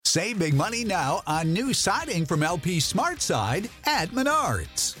Save big money now on new siding from LP SmartSide at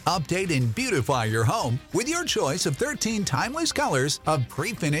Menards. Update and beautify your home with your choice of 13 timeless colors of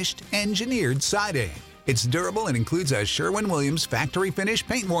pre-finished engineered siding. It's durable and includes a Sherwin-Williams factory finish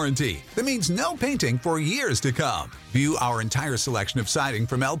paint warranty that means no painting for years to come. View our entire selection of siding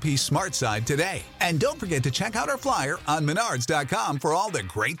from LP SmartSide today. And don't forget to check out our flyer on Menards.com for all the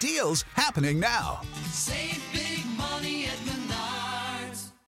great deals happening now. Save big money at Menards.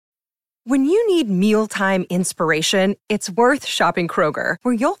 When you need mealtime inspiration, it's worth shopping Kroger,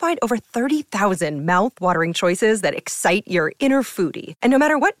 where you'll find over 30,000 mouth-watering choices that excite your inner foodie. And no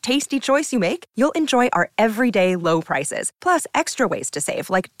matter what tasty choice you make, you'll enjoy our everyday low prices, plus extra ways to save,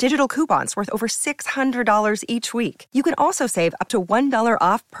 like digital coupons worth over $600 each week. You can also save up to $1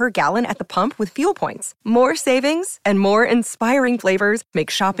 off per gallon at the pump with fuel points. More savings and more inspiring flavors make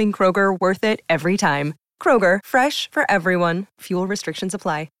shopping Kroger worth it every time. Kroger, fresh for everyone. Fuel restrictions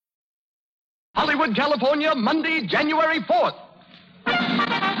apply. Hollywood, California, Monday, January 4th.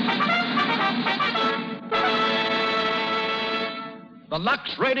 The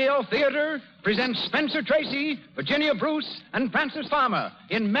Lux Radio Theater presents Spencer Tracy, Virginia Bruce, and Francis Farmer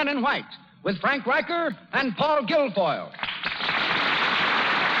in Men in White with Frank Riker and Paul Guilfoyle.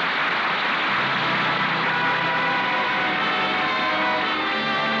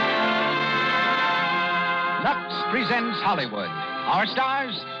 Lux presents Hollywood. Our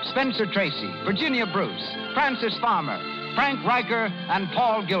stars, Spencer Tracy, Virginia Bruce, Francis Farmer, Frank Riker, and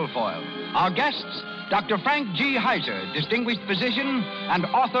Paul Guilfoyle. Our guests, Dr. Frank G. Heiser, distinguished physician and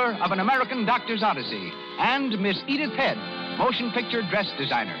author of An American Doctor's Odyssey, and Miss Edith Head, motion picture dress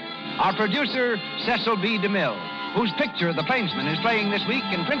designer. Our producer, Cecil B. DeMille, whose picture, The Plainsman, is playing this week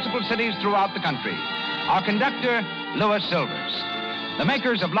in principal cities throughout the country. Our conductor, Louis Silvers. The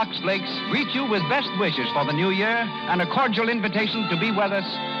makers of Lux Flakes greet you with best wishes for the new year and a cordial invitation to be with us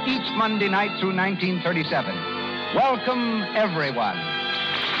each Monday night through 1937. Welcome, everyone.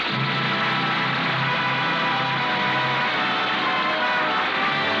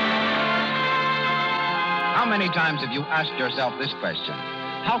 How many times have you asked yourself this question?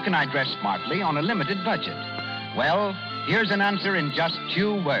 How can I dress smartly on a limited budget? Well, here's an answer in just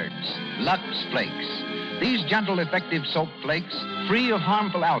 2 words. Lux Flakes. These gentle, effective soap flakes, free of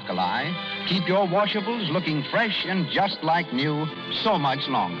harmful alkali, keep your washables looking fresh and just like new so much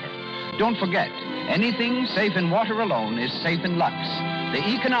longer. Don't forget, anything safe in water alone is safe in Lux, the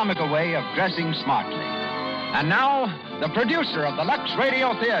economical way of dressing smartly. And now, the producer of the Lux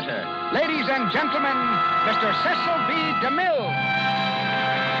Radio Theater, ladies and gentlemen, Mr. Cecil B. DeMille.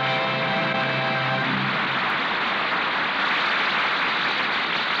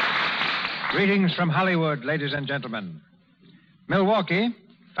 Greetings from Hollywood, ladies and gentlemen. Milwaukee,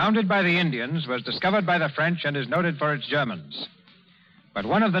 founded by the Indians, was discovered by the French and is noted for its Germans. But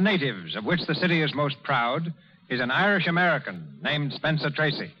one of the natives of which the city is most proud is an Irish-American named Spencer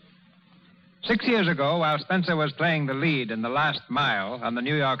Tracy. 6 years ago, while Spencer was playing the lead in The Last Mile on the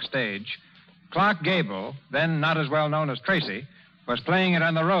New York stage, Clark Gable, then not as well known as Tracy, was playing it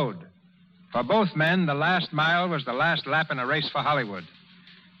on the road. For both men, The Last Mile was the last lap in a race for Hollywood.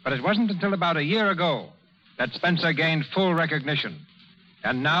 But it wasn't until about a year ago that Spencer gained full recognition.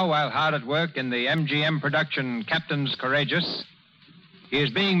 And now, while hard at work in the MGM production Captains Courageous, he is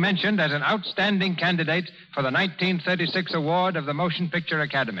being mentioned as an outstanding candidate for the 1936 award of the Motion Picture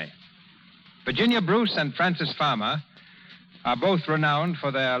Academy. Virginia Bruce and Francis Farmer are both renowned for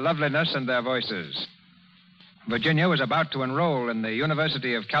their loveliness and their voices. Virginia was about to enroll in the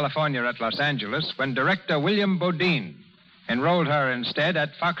University of California at Los Angeles when director William Bodine enrolled her instead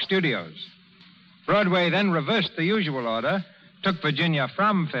at Fox Studios. Broadway then reversed the usual order, took Virginia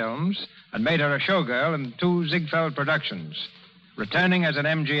from films, and made her a showgirl in 2 Ziegfeld productions. Returning as an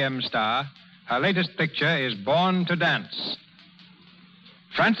MGM star, her latest picture is Born to Dance.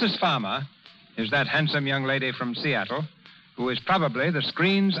 Francis Farmer is that handsome young lady from Seattle who is probably the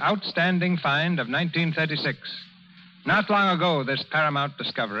screen's outstanding find of 1936. Not long ago, this Paramount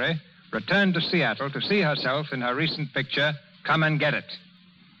discovery returned to Seattle to see herself in her recent picture, Come and Get It.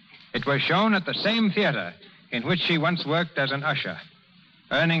 It was shown at the same theater in which she once worked as an usher,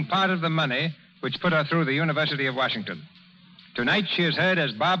 earning part of the money which put her through the University of Washington. Tonight she is heard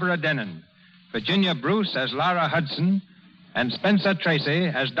as Barbara Dennen, Virginia Bruce as Laura Hudson, and Spencer Tracy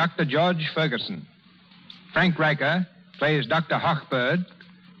as Dr. George Ferguson. Frank Riker plays Dr. Hochberg,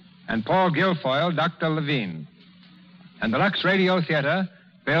 and Paul Guilfoyle, Dr. Levine. And the Lux Radio Theater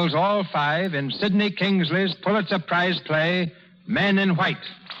bills all 5 in Sidney Kingsley's Pulitzer Prize play, Men in White.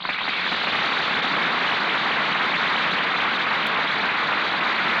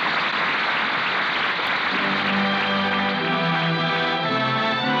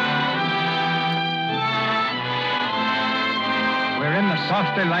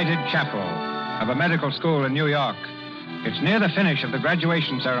 softly lighted chapel of a medical school in New York. It's near the finish of the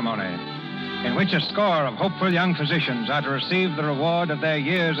graduation ceremony, in which a score of hopeful young physicians are to receive the reward of their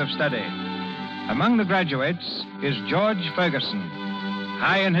years of study. Among the graduates is George Ferguson,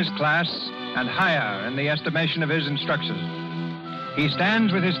 high in his class and higher in the estimation of his instructors. He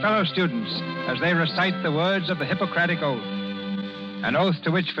stands with his fellow students as they recite the words of the Hippocratic Oath, an oath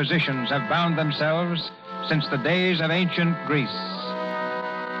to which physicians have bound themselves since the days of ancient Greece.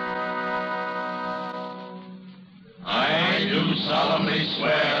 I do solemnly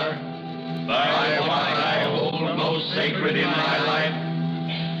swear by what I hold most sacred in my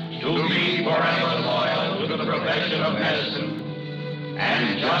life, to be forever loyal to the profession of medicine,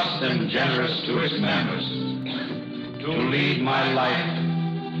 and just and generous to its members, to lead my life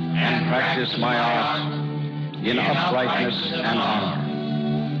and practice my art in uprightness and honor,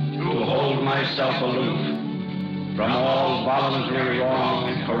 to hold myself aloof from all voluntary wrong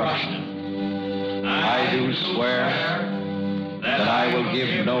and corruption. I do swear that I will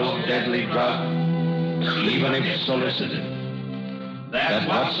give no deadly drug, even if solicited, that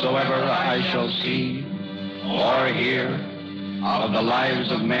whatsoever I shall see or hear of the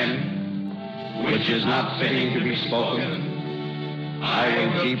lives of men, which is not fitting to be spoken, I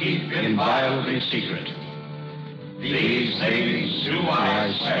will keep inviolably secret. These things do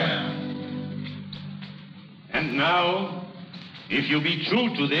I swear. And now, if you be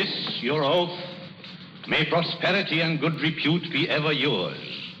true to this, your oath, may prosperity and good repute be ever yours.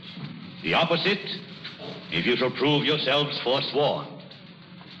 The opposite, if you shall prove yourselves forsworn.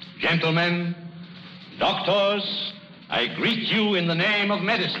 Gentlemen, doctors, I greet you in the name of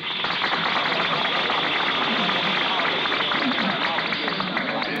medicine.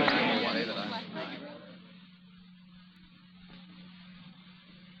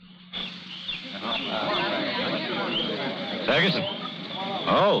 Ferguson.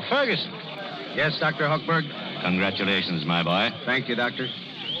 Oh, Ferguson. Yes, Dr. Hochberg? Congratulations, my boy. Thank you, Doctor.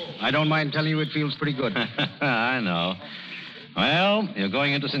 I don't mind telling you it feels pretty good. I know. Well, you're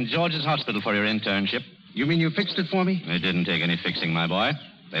going into St. George's Hospital for your internship. You mean you fixed it for me? It didn't take any fixing, my boy.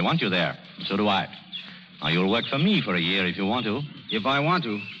 They want you there. So do I. Now, you'll work for me for a year if you want to. If I want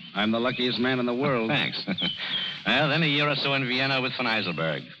to. I'm the luckiest man in the world. Thanks. Well, then a year or so in Vienna with von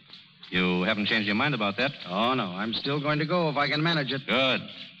Eiselberg. You haven't changed your mind about that? Oh, no. I'm still going to go if I can manage it. Good.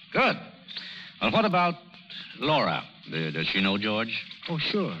 Good. Well, what about Laura? Does she know George? Oh,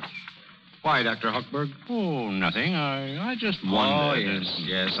 sure. Why, Dr. Hochberg? Oh, nothing. I just wondered. Oh,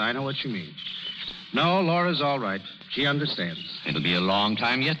 yes, I know what you mean. No, Laura's all right. She understands. It'll be a long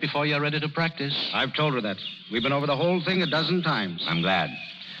time yet before you're ready to practice. I've told her that. We've been over the whole thing a dozen times. I'm glad.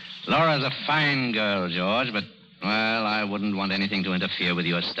 Laura's a fine girl, George, but, well, I wouldn't want anything to interfere with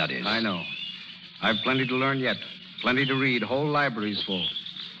your studies. I know. I've plenty to learn yet. Plenty to read. Whole libraries full.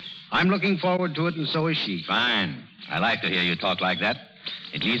 I'm looking forward to it, and so is she. Fine. I like to hear you talk like that.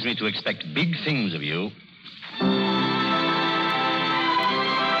 It leads me to expect big things of you.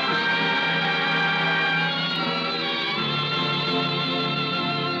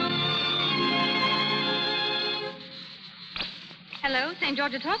 Hello, St.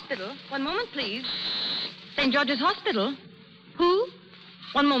 George's Hospital. One moment, please. St. George's Hospital? Who?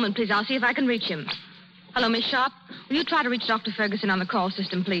 One moment, please. I'll see if I can reach him. Hello, Miss Sharp. Will you try to reach Dr. Ferguson on the call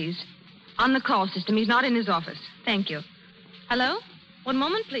system, please? On the call system. He's not in his office. Thank you. Hello? One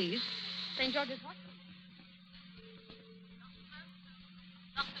moment, please. St. George's Hospital.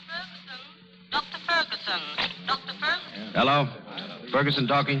 Dr. Ferguson. Dr. Ferguson. Hello? Ferguson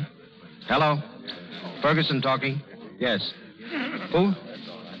talking? Hello? Ferguson talking? Yes. Who?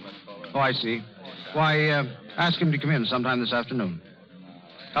 Oh, I see. Why, ask him to come in sometime this afternoon.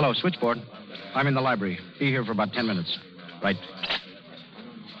 Hello, switchboard. I'm in the library. Be here for about 10 minutes. Right.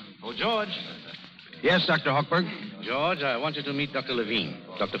 Oh, George. Yes, Dr. Hochberg? George, I want you to meet Dr. Levine,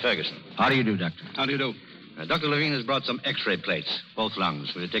 Dr. Ferguson. How do you do, Doctor? How do you do? Dr. Levine has brought some X-ray plates, both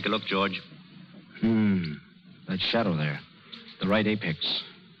lungs. Will you take a look, George? That shadow there. The right apex.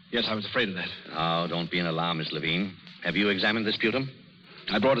 Yes, I was afraid of that. Oh, don't be an alarm, Miss Levine. Have you examined the sputum?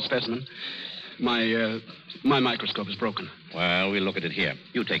 I brought a specimen. My microscope is broken. Well, we'll look at it here.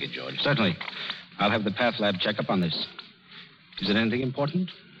 You take it, George. Certainly. I'll have the path lab check up on this. Is it anything important?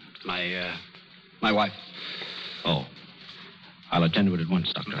 My wife. Oh. I'll attend to it at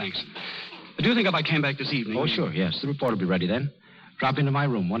once, Doctor. Thanks. Do you think if I came back this evening? Oh, sure, yes. The report will be ready then. Drop into my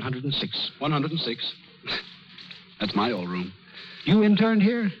room, 106. 106? That's my old room. You interned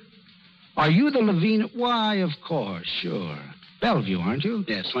here? Are you the Levine? Why, of course, sure. Bellevue, aren't you?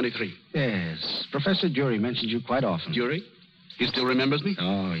 Yes, 23. Yes. Professor Jury mentions you quite often. Jury? He still remembers me?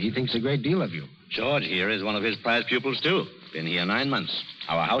 Oh, he thinks a great deal of you. George here is one of his prize pupils, too. Been here 9 months.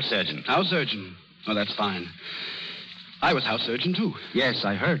 Our house surgeon. House surgeon? Oh, that's fine. I was house surgeon, too. Yes,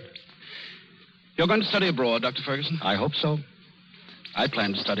 I heard. You're going to study abroad, Dr. Ferguson? I hope so. I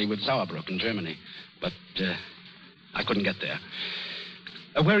planned to study with Sauerbruck in Germany, but I couldn't get there.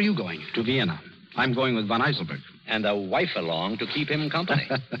 Where are you going? To Vienna. I'm going with von Eiselberg. And a wife along to keep him company.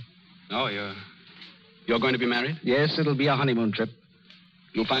 Oh, you're going to be married? Yes, it'll be a honeymoon trip.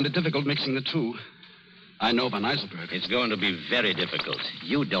 You'll find it difficult mixing the two. I know von Eiselberg. It's going to be very difficult.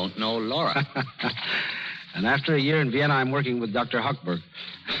 You don't know Laura. And after a year in Vienna, I'm working with Dr. Hochberg.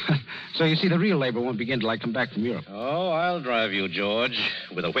 So you see, the real labor won't begin till I come back from Europe. Oh, I'll drive you, George,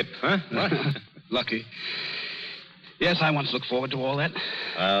 with a whip, huh? Lucky. Yes, I once looked forward to all that.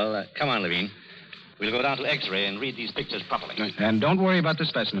 Well, come on, Levine. We'll go down to X-ray and read these pictures properly. Right. And don't worry about the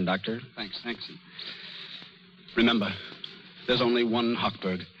specimen, Doctor. Thanks. Remember, there's only one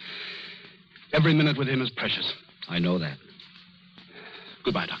Hochberg. Every minute with him is precious. I know that.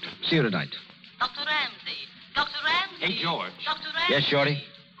 Goodbye, Doctor. See you tonight. Dr. Ramsey. Dr. Ramsey. Hey, George. Dr. Ramsey. Yes, Shorty?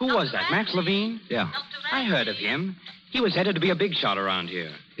 Who was that, Max Levine? Yeah. Dr. Ramsey. I heard of him. He was headed to be a big shot around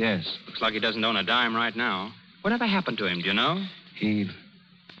here. Yes. Looks like he doesn't own a dime right now. Whatever happened to him, do you know?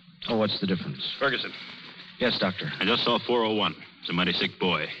 Oh, what's the difference? Ferguson. Yes, Doctor. I just saw 401. He's a mighty sick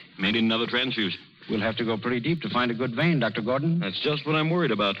boy. May need another transfusion. We'll have to go pretty deep to find a good vein, Dr. Gordon. That's just what I'm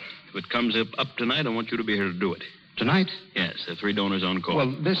worried about. If it comes up tonight, I want you to be here to do it. Tonight? Yes, there are 3 donors on call.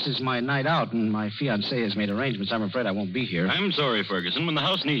 Well, this is my night out, and my fiancée has made arrangements. I'm afraid I won't be here. I'm sorry, Ferguson. When the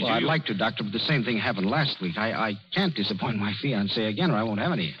house needs Well, you... I'd like to, Doctor, but the same thing happened last week. I can't disappoint my fiancée again, or I won't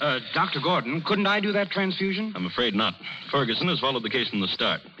have any. Dr. Gordon, couldn't I do that transfusion? I'm afraid not. Ferguson has followed the case from the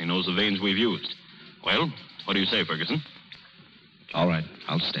start. He knows the veins we've used. Well, what do you say, Ferguson? All right,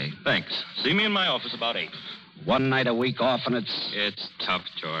 I'll stay. Thanks. See me in my office about 8. One night a week off, and it's... It's tough,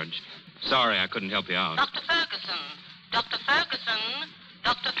 George. Sorry I couldn't help you out. Dr. Ferguson. Dr. Ferguson.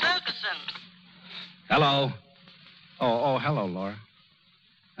 Dr. Ferguson. Hello. Oh, hello, Laura.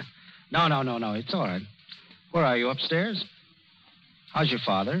 No. It's all right. Where are you, upstairs? How's your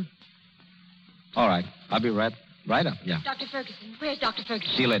father? All right. I'll be right up, yeah. Dr. Ferguson. Where's Dr.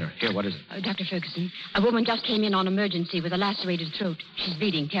 Ferguson? See you later. Here, what is it? Dr. Ferguson, a woman just came in on emergency with a lacerated throat. She's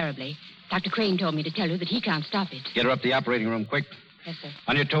bleeding terribly. Dr. Crane told me to tell you that he can't stop it. Get her up the operating room, quick. Yes, sir.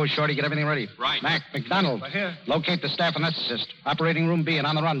 On your toes, Shorty. Get everything ready. Right. Mac, McDonald. Right here. Locate the staff anesthetist. Operating room B and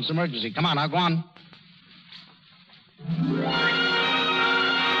on the run. It's emergency. Come on, now, go on.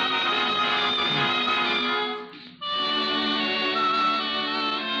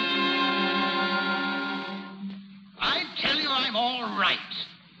 I tell you, I'm all right.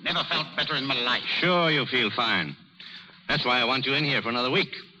 Never felt better in my life. Sure, you feel fine. That's why I want you in here for another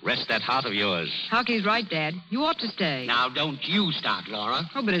week. Rest that heart of yours. Hockey's right, Dad. You ought to stay. Now, don't you start, Laura.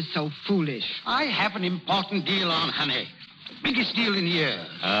 Oh, but it's so foolish. I have an important deal on honey. Biggest deal in years.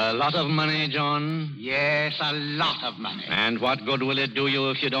 A lot of money, John? Yes, a lot of money. And what good will it do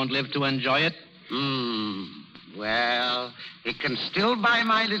you if you don't live to enjoy it? Well, it can still buy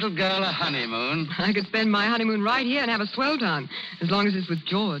my little girl a honeymoon. I could spend my honeymoon right here and have a swell time, as long as it's with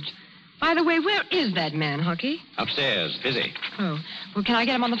George. By the way, where is that man, Hockey? Upstairs, busy. Oh, well, can I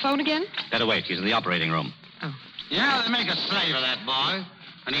get him on the phone again? Better wait. He's in the operating room. Oh. Yeah, they make a slave of that boy,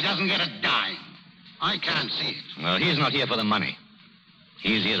 and he doesn't get a dime. I can't see it. Well, he's not here for the money.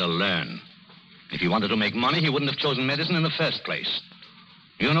 He's here to learn. If he wanted to make money, he wouldn't have chosen medicine in the first place.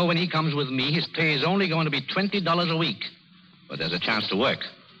 You know, when he comes with me, his pay is only going to be $20 a week. But there's a chance to work.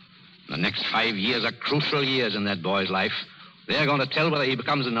 The next 5 years are crucial years in that boy's life. They're going to tell whether he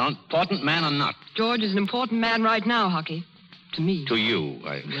becomes an important man or not. George is an important man right now, Hockey. To me. To you.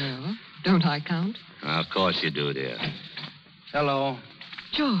 Well, don't I count? Of course you do, dear. Hello.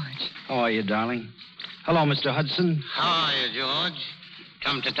 George. How are you, darling? Hello, Mr. Hudson. How are you, George?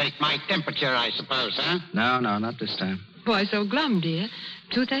 Come to take my temperature, I suppose, huh? No, not this time. Why so glum, dear?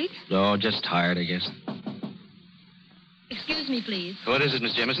 Toothache? Oh, just tired, I guess. Excuse me, please. What is it,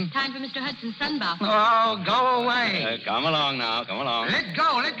 Miss Jamison? Time for Mr. Hudson's sunbath. Oh, go away. Come along now. Come along. Let go.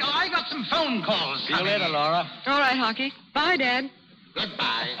 I got some phone calls. See you later, Laura. All right, Hockey. Bye, Dad.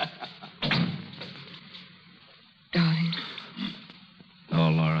 Goodbye. Darling, Oh,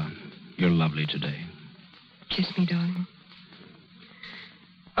 Laura, you're lovely today. kiss me, darling.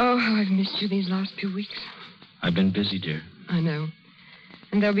 Oh, how I've missed you these last few weeks. I've been busy, dear. I know.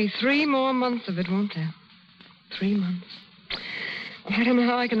 And there'll be 3 more months of it, won't there? 3 months. I don't know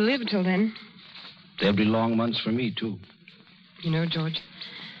how I can live till then. There'll be long months for me, too. You know, George,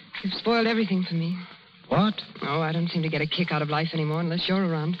 you've spoiled everything for me. What? Oh, I don't seem to get a kick out of life anymore unless you're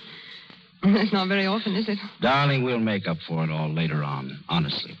around. That's not very often, is it? Darling, we'll make up for it all later on,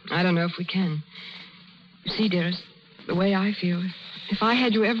 honestly. I don't know if we can. You see, dearest, the way I feel, if I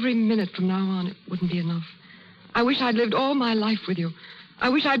had you every minute from now on, it wouldn't be enough. I wish I'd lived all my life with you. I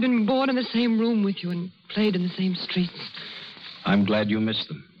wish I'd been born in the same room with you and played in the same streets. I'm glad you missed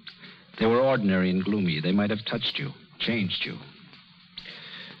them. They were ordinary and gloomy. They might have touched you, changed you.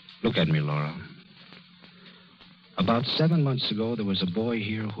 Look at me, Laura. About 7 months ago, there was a boy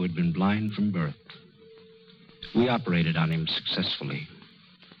here who had been blind from birth. We operated on him successfully.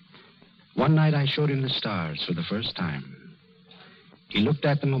 One night, I showed him the stars for the first time. He looked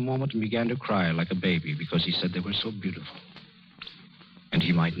at them a moment and began to cry like a baby because he said they were so beautiful. And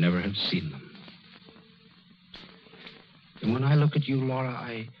he might never have seen them. And when I look at you, Laura,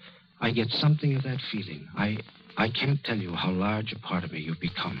 I get something of that feeling. I can't tell you how large a part of me you've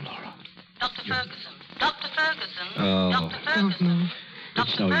become, Laura. Dr. Ferguson. Dr. Ferguson. Oh. Dr. Ferguson.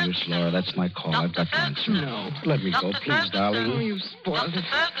 It's no use, Laura. That's my call. I've got to answer. No. Let me go, please, darling. Oh, you spoiled it.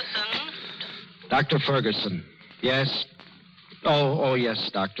 Ferguson. Dr. Ferguson. Yes? Oh, yes,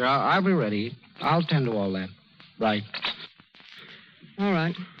 Doctor. I'll be ready. I'll tend to all that. Right. All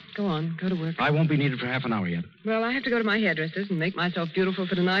right. Go on. Go to work. I won't be needed for half an hour yet. Well, I have to go to my hairdresser's and make myself beautiful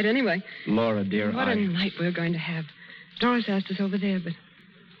for tonight anyway. Laura, dear, What a night we're going to have. Doris asked us over there, but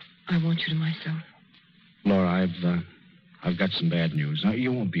I want you to myself. Laura, I've got some bad news. Now,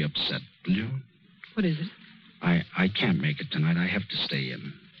 you won't be upset, will you? What is it? I can't make it tonight. I have to stay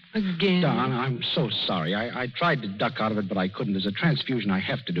in. Again? Don, I'm so sorry. I tried to duck out of it, but I couldn't. There's a transfusion I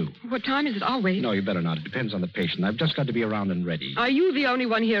have to do. What time is it? I'll wait. No, you better not. It depends on the patient. I've just got to be around and ready. Are you the only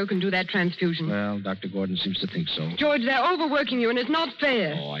one here who can do that transfusion? Well, Dr. Gordon seems to think so. George, they're overworking you, and it's not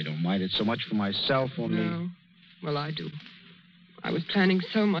fair. Oh, I don't mind it so much for myself, only... No. Well, I do. I was planning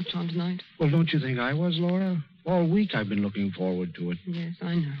so much on tonight. Well, don't you think I was, Laura? All week I've been looking forward to it. Yes,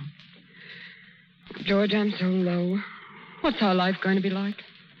 I know. George, I'm so low. What's our life going to be like?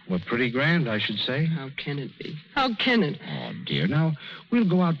 Well, pretty grand, I should say. How can it be? How can it? Oh, dear. Now, we'll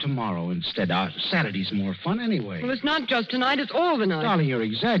go out tomorrow instead. Saturday's more fun anyway. Well, it's not just tonight. It's all the night. Darling, you're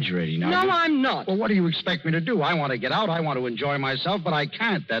exaggerating now. No, I'm not. Well, what do you expect me to do? I want to get out. I want to enjoy myself, but I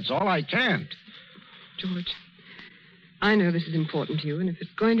can't. That's all. I can't. George, I know this is important to you, and if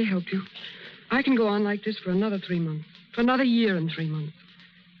it's going to help you, I can go on like this for another 3 months, for another year and 3 months.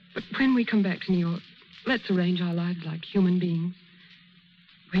 But when we come back to New York, let's arrange our lives like human beings.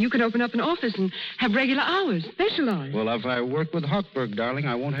 Well, you can open up an office and have regular hours, specialized. Well, if I work with Hochberg, darling,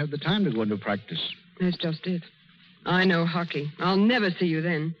 I won't have the time to go into practice. That's just it. I know hockey. I'll never see you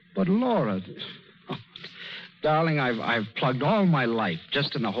then. But, Laura... Oh, darling, I've plugged all my life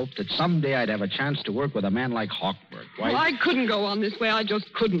just in the hope that someday I'd have a chance to work with a man like Hochberg. Well, I couldn't go on this way. I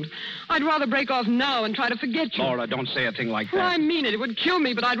just couldn't. I'd rather break off now and try to forget you. Laura, don't say a thing like that. Well, I mean it. It would kill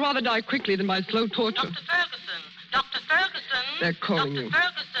me, but I'd rather die quickly than by slow torture. Dr. Ferguson. Dr. Ferguson. They're calling Dr. you.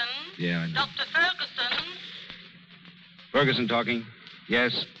 Ferguson. Yeah, I know. Dr. Ferguson. Ferguson talking.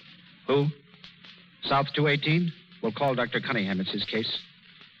 Yes. Who? South 218? We'll call Dr. Cunningham. It's his case.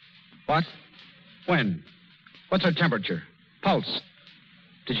 What? When? What's her temperature? Pulse?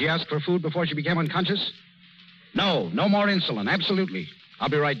 Did she ask for food before she became unconscious? No more insulin. Absolutely. I'll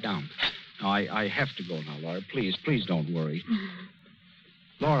be right down. No, I have to go now, Laura. Please don't worry.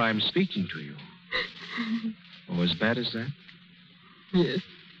 Laura, I'm speaking to you. Oh, as bad as that? Yes.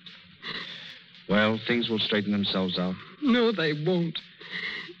 Well, things will straighten themselves out. No, they won't.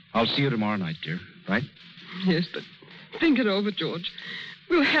 I'll see you tomorrow night, dear. Right? Yes, but think it over, George.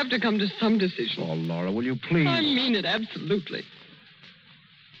 We'll have to come to some decision. Oh, Laura, will you please? I mean it, absolutely.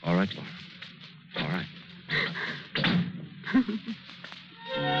 All right, Laura. All right.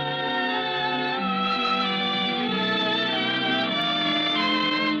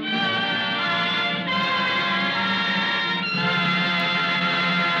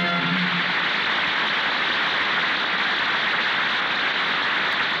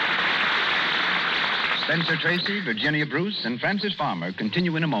 Spencer Tracy, Virginia Bruce, and Francis Farmer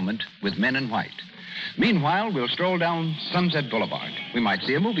continue in a moment with Men in White. Meanwhile, we'll stroll down Sunset Boulevard. We might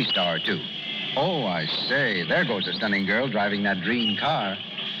see a movie star or two. Oh, I say, there goes a stunning girl driving that green car.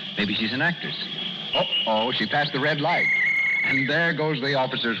 Maybe she's an actress. Oh, she passed the red light. And there goes the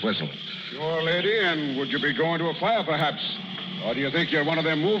officer's whistle. Sure, lady, and would you be going to a fire, perhaps? Or do you think you're one of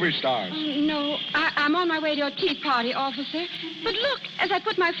them movie stars? No, I'm on my way to a tea party, officer. But look, as I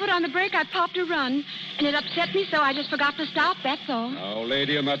put my foot on the brake, I popped a run. And it upset me, so I just forgot to stop, that's all. Oh,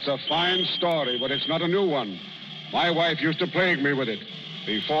 lady, and that's a fine story, but it's not a new one. My wife used to plague me with it.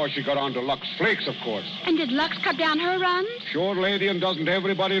 Before she got on to Lux Flakes, of course. And did Lux cut down her runs? Sure, lady, and doesn't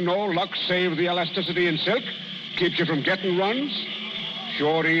everybody know Lux saves the elasticity in silk? Keeps you from getting runs?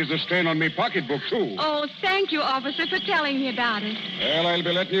 sure eased the strain on me pocketbook, too. Oh, thank you, officer, for telling me about it. Well, I'll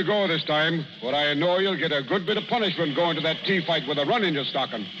be letting you go this time, for I know you'll get a good bit of punishment going to that tea fight with a run in your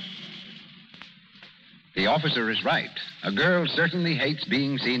stocking. The officer is right. A girl certainly hates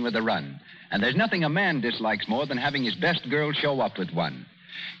being seen with a run. And there's nothing a man dislikes more than having his best girl show up with one.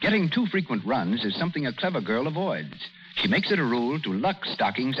 Getting too frequent runs is something a clever girl avoids. She makes it a rule to Lux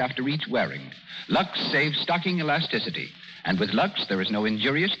stockings after each wearing. Lux saves stocking elasticity. And with Lux, there is no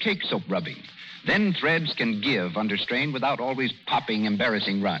injurious cake soap rubbing. Then threads can give under strain without always popping,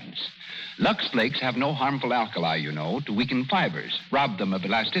 embarrassing runs. Lux Flakes have no harmful alkali, you know, to weaken fibers, rob them of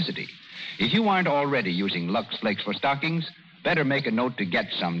elasticity. If you aren't already using Lux Flakes for stockings, better make a note to get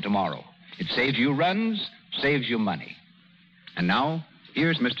some tomorrow. It saves you runs, saves you money. And now,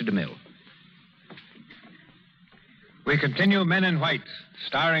 here's Mr. DeMille. We continue Men in White,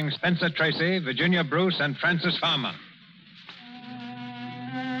 starring Spencer Tracy, Virginia Bruce, and Francis Farmer.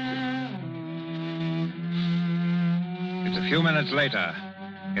 It's a few minutes later.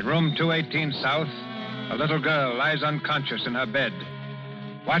 In room 218 South, a little girl lies unconscious in her bed.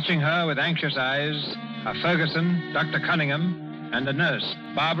 Watching her with anxious eyes are Ferguson, Dr. Cunningham, and a nurse,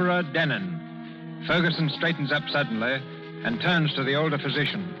 Barbara Denon. Ferguson straightens up suddenly and turns to the older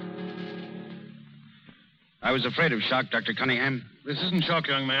physician. I was afraid of shock, Dr. Cunningham. This isn't shock,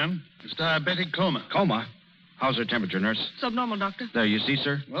 young man. It's diabetic coma. Coma? How's her temperature, nurse? Subnormal, Doctor. There, you see,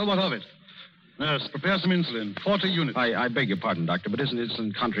 sir? Well, what of it? Nurse, prepare some insulin. 40 units. I beg your pardon, Doctor, but isn't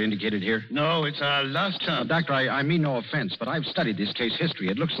insulin contraindicated here? No, it's our last chance. Doctor, I mean no offense, but I've studied this case history.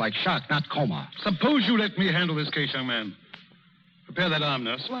 It looks like shock, not coma. Suppose you let me handle this case, young man. Prepare that arm,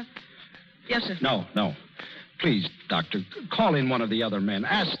 nurse. What? Yes, sir. No. Please, Doctor, call in one of the other men.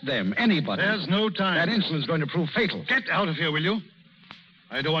 Ask them, anybody. There's no time. That insulin's going to prove fatal. Get out of here, will you?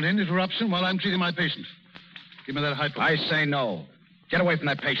 I don't want any interruption while I'm treating my patient. Give me that hypo. I say no. Get away from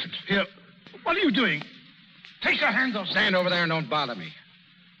that patient. Here. What are you doing? Take your hands off. Stand over there and don't bother me.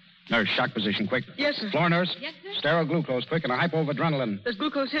 Nurse, shock position, quick. Yes, sir. Floor nurse. Yes, sir. Sterile glucose, quick, and a hypo of adrenaline. There's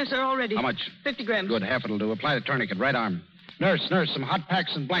glucose here, sir, already. How much? 50 grams. Good, half it'll do. Apply the tourniquet, right arm. Nurse, some hot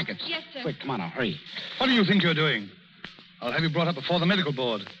packs and blankets. Yes, sir. Quick, come on now, hurry. What do you think you're doing? I'll have you brought up before the medical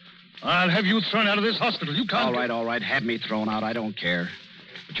board. I'll have you thrown out of this hospital. You can't... All right. Have me thrown out. I don't care.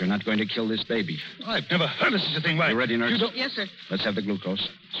 But you're not going to kill this baby. I've never heard of such a thing. Why? You ready, nurse? Yes, sir. Let's have the glucose.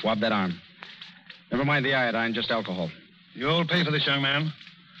 Swab that arm. Never mind the iodine, just alcohol. You'll pay for this, young man.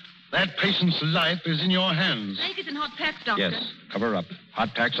 That patient's life is in your hands. Blankets and hot packs, Doctor. Yes, cover her up. Hot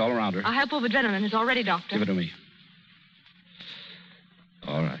packs all around her. A hypo of adrenaline is already, Doctor. Give it to me.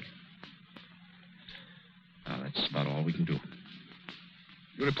 All right. Now, that's about all we can do.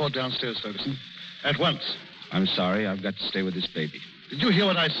 You report downstairs, Ferguson. At once. I'm sorry. I've got to stay with this baby. Did you hear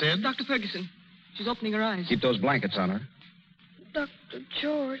what I said? Dr. Ferguson, she's opening her eyes. Keep those blankets on her. Dr.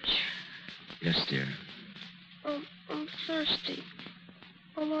 George, Yes, dear. I'm thirsty.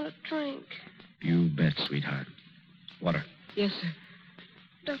 I want a drink. You bet, sweetheart. Water. Yes, sir.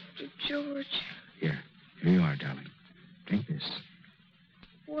 Dr. George, Here you are, darling. Drink this.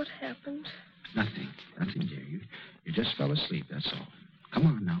 what happened? Nothing, dear. You just fell asleep, that's all. Come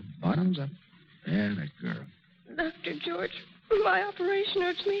on now, bottoms up. There, that girl. Dr. George, my operation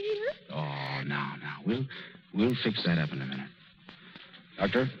hurts me here. Oh, now. We'll fix that up in a minute.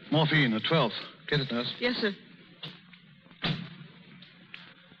 Doctor? Morphine, a 12th. Get it, nurse. Yes, sir.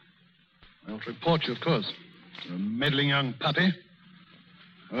 I'll report you, of course. You're a meddling young puppy.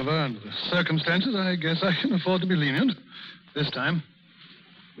 However, under the circumstances, I guess I can afford to be lenient. This time.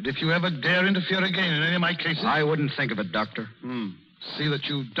 But if you ever dare interfere again in any of my cases... I wouldn't think of it, Doctor. See that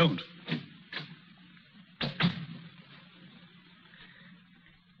you don't.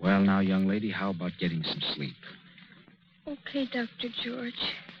 Well, now, young lady, how about getting some sleep? Okay, Dr. George.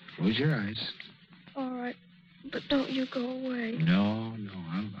 Close your eyes. All right. But don't you go away. No.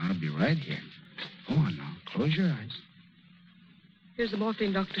 I'll be right here. Go on now. Close your eyes. Here's the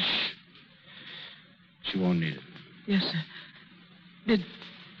morphine, Doctor. She won't need it. Yes, sir. Did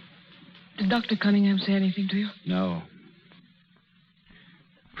Dr. Cunningham say anything to you? No.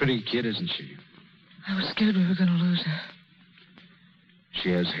 Pretty kid, isn't she? I was scared we were going to lose her.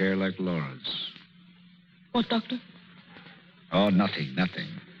 She has hair like Laura's. What, Doctor? Oh, nothing.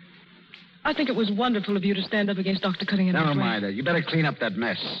 I think it was wonderful of you to stand up against Dr. Cunningham. Never mind that. You better clean up that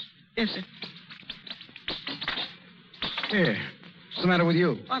mess. Yes, sir. Here. What's the matter with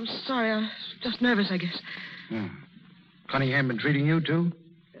you? I'm sorry. I was just nervous, I guess. Oh. Cunningham been treating you, too?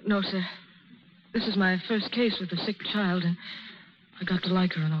 No, sir. This is my first case with a sick child, and I got to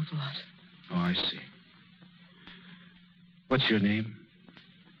like her an awful lot. Oh, I see. What's your name?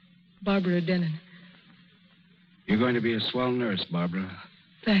 Barbara Denon. You're going to be a swell nurse, Barbara.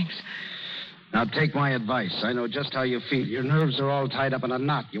 Thanks. Now, take my advice. I know just how you feel. Your nerves are all tied up in a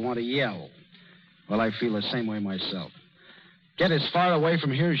knot. You want to yell. Well, I feel the same way myself. Get as far away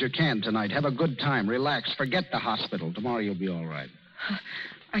from here as you can tonight. Have a good time. Relax. Forget the hospital. Tomorrow you'll be all right.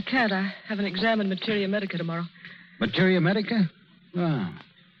 I can't. I have an exam in Materia Medica tomorrow. Materia Medica? Oh.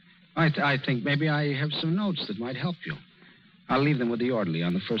 I think maybe I have some notes that might help you. I'll leave them with the orderly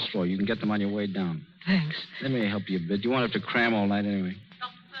on the first floor. You can get them on your way down. Thanks. They may help you a bit. You won't have to cram all night anyway.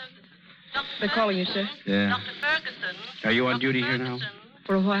 They're calling you, sir. Yeah. Dr. Ferguson. Are you on duty here now?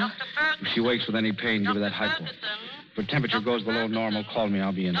 For a while. If she wakes with any pain, give her that hypo. If her temperature goes below normal, call me.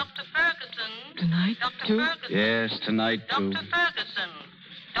 I'll be in. Dr. Ferguson. Tonight, too? Yes, tonight, too. Dr. Ferguson.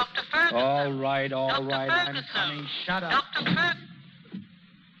 Dr. Ferguson. All right, all Dr. right. Ferguson. I'm coming. Shut up. Dr. Ferguson.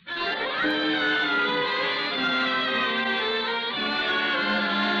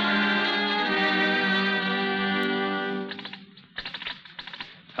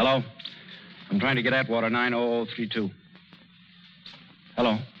 Hello? I'm trying to get Atwater 90032.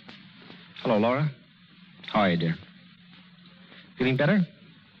 Hello? Hello, Laura? How are you, dear? Feeling better?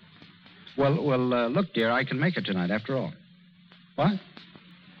 Well, look, dear, I can make it tonight after all. What?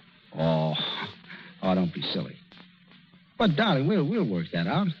 Oh, don't be silly. But, darling, we'll work that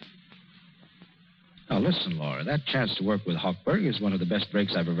out. Now, listen, Laura, that chance to work with Hochberg is one of the best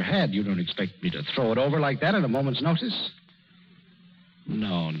breaks I've ever had. You don't expect me to throw it over like that at a moment's notice?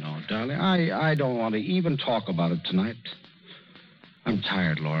 No, darling. I don't want to even talk about it tonight. I'm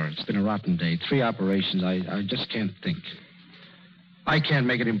tired, Laura. It's been a rotten day. 3 operations. I just can't think. I can't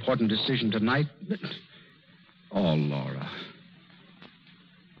make an important decision tonight. Oh, Laura.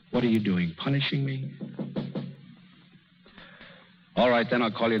 What are you doing? Punishing me? All right, then.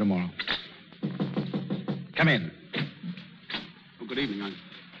 I'll call you tomorrow. Come in. Oh, good evening.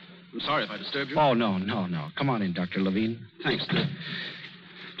 I'm sorry if I disturbed you. Oh, no. Come on in, Dr. Levine. Thanks.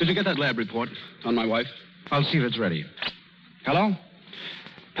 Did you get that lab report on my wife? I'll see if it's ready. Hello?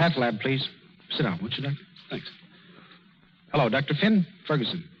 Path lab, please. Sit down, won't you, Doctor? Thanks. Hello, Dr. Finn?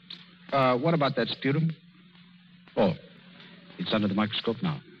 Ferguson. What about that sputum? Oh, it's under the microscope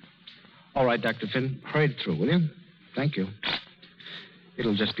now. All right, Dr. Finn. Hurry it through, will you? Thank you.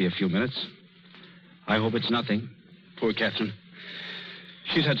 It'll just be a few minutes. I hope it's nothing. Poor Catherine.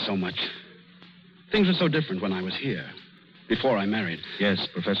 She's had so much. Things were so different when I was here. Before I married. Yes,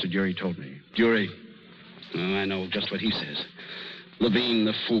 Professor Dury told me. Dury. Oh, I know just what he says. Levine,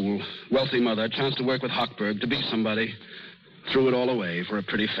 the fool. Wealthy mother, chance to work with Hochberg, to be somebody. Threw it all away for a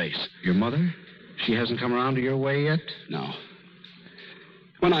pretty face. Your mother? She hasn't come around to your way yet? No.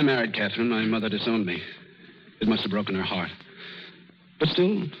 When I married Catherine, my mother disowned me. It must have broken her heart. But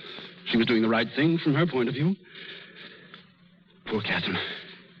still, she was doing the right thing from her point of view. Poor Catherine.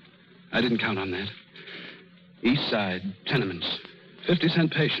 I didn't count on that. East Side, tenements,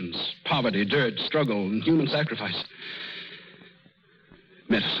 50-cent patients, poverty, dirt, struggle, and human sacrifice.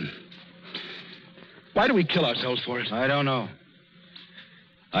 Medicine. Why do we kill ourselves for it? I don't know.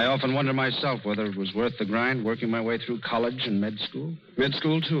 I often wonder myself whether it was worth the grind working my way through college and med school. Med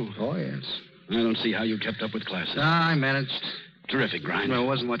school, too? Oh, yes. I don't see how you kept up with classes. I managed. Terrific grind. Well, it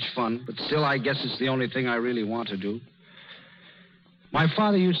wasn't much fun, but still, I guess it's the only thing I really want to do. My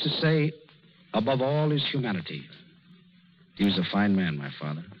father used to say, above all is humanity. He was a fine man, my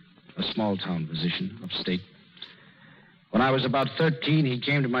father. A small-town physician, upstate. When I was about 13, he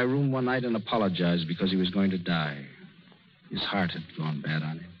came to my room one night and apologized because he was going to die. His heart had gone bad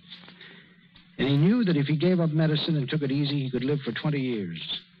on him. And he knew that if he gave up medicine and took it easy, he could live for 20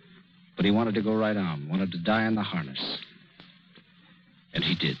 years. But he wanted to go right on, wanted to die in the harness. And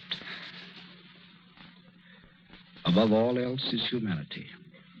he did. Above all else is humanity.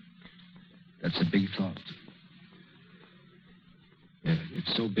 That's a big thought. Yeah,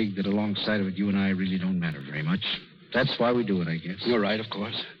 it's so big that alongside of it, you and I really don't matter very much. That's why we do it, I guess. You're right, of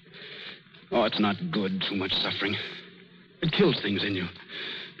course. Oh, it's not good, too much suffering. It kills things in you.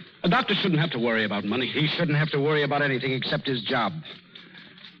 A doctor shouldn't have to worry about money. He shouldn't have to worry about anything except his job.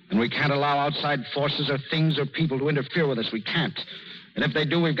 And we can't allow outside forces or things or people to interfere with us. We can't. And if they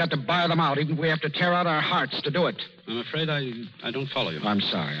do, we've got to bar them out, even if we have to tear out our hearts to do it. I'm afraid I don't follow you. I'm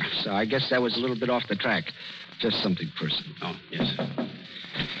sorry. I guess that was a little bit off the track. Just something personal. Oh, yes.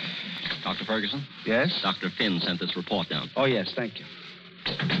 Dr. Ferguson? Yes? Dr. Finn sent this report down. Oh, yes, thank you.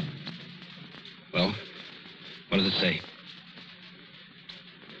 Well, what does it say?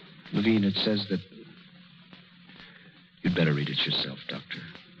 Levine, it says that you'd better read it yourself, Doctor.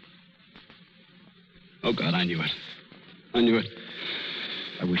 Oh, God, I knew it. I knew it.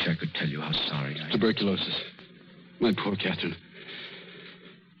 I wish I could tell you how sorry I am. Tuberculosis. My poor Catherine.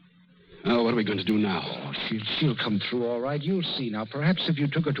 Oh, what are we going to do now? Oh, she'll come through all right. You'll see. Now, perhaps if you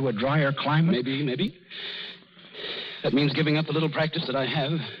took her to a drier climate... Maybe. That means giving up the little practice that I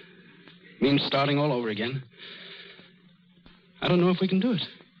have. Means starting all over again. I don't know if we can do it.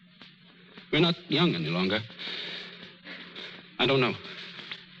 We're not young any longer. I don't know.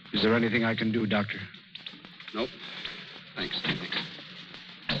 Is there anything I can do, Doctor? Nope. Thanks.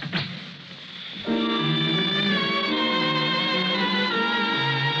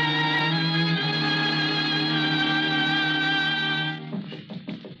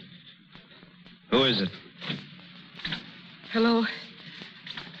 Who is it? Hello.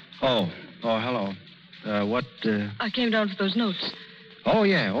 Oh, hello. I came down for those notes. Oh,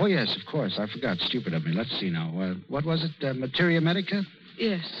 yeah. Oh, yes, of course. I forgot. Stupid of me. Let's see now. What was it? Materia Medica?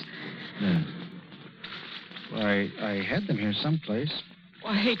 Yes. Yeah. Well, I had them here someplace.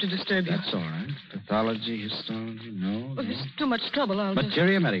 Well, I hate to disturb you. That's all right. Pathology, histology, no. Well, if it's too much trouble, I'll just...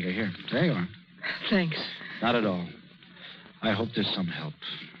 Materia Medica, here. There you are. Thanks. Not at all. I hope there's some help.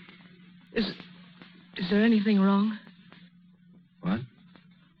 Is there anything wrong? What?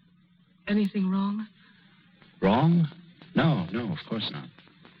 Anything wrong? Wrong? No, of course not.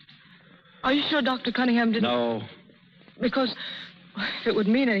 Are you sure Dr. Cunningham didn't... No. Because if it would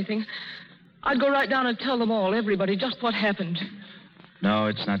mean anything, I'd go right down and tell them all, everybody, just what happened. No,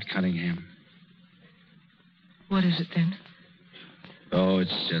 it's not Cunningham. What is it then? Oh,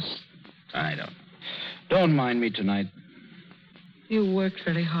 it's just... I don't mind me tonight. You worked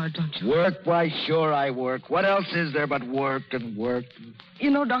very hard, don't you? Work? Why, sure I work. What else is there but work and work?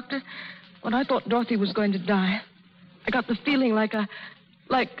 You know, Doctor, when I thought Dorothy was going to die, I got the feeling like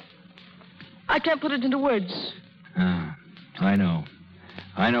I can't put it into words. Ah, I know.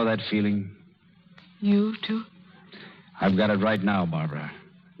 I know that feeling. You, too? I've got it right now, Barbara.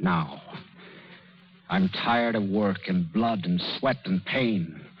 Now. I'm tired of work and blood and sweat and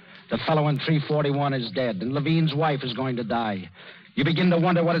pain. The fellow in 341 is dead, and Levine's wife is going to die. You begin to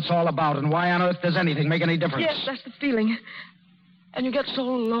wonder what it's all about and why on earth does anything make any difference. Yes, that's the feeling. And you get so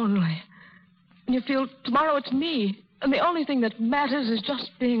lonely. And you feel tomorrow it's me. And the only thing that matters is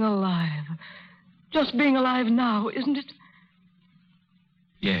just being alive. Just being alive now, isn't it?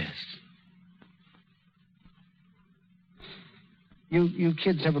 Yes. You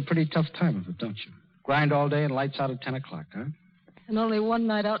kids have a pretty tough time of it, don't you? Grind all day and lights out at 10 o'clock, huh? And only one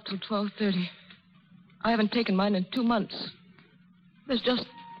night out till 12:30. I haven't taken mine in 2 months. There's just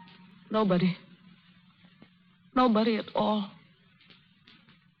nobody. Nobody at all.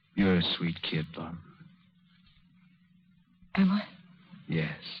 You're a sweet kid, Bob. Am I?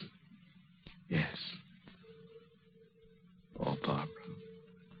 Yes. Yes. Oh, Barbara.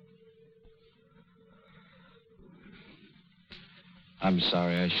 I'm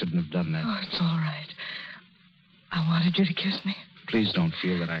sorry. I shouldn't have done that. Oh, it's all right. I wanted you to kiss me. Please don't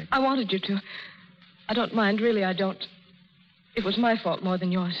feel that I wanted you to. I don't mind. Really, I don't. It was my fault more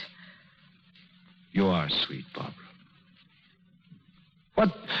than yours. You are sweet, Barbara.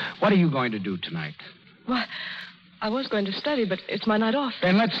 What are you going to do tonight? Well, I was going to study, but it's my night off.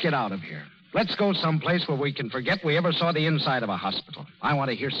 Then let's get out of here. Let's go someplace where we can forget we ever saw the inside of a hospital. I want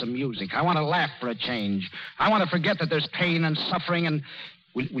to hear some music. I want to laugh for a change. I want to forget that there's pain and suffering and...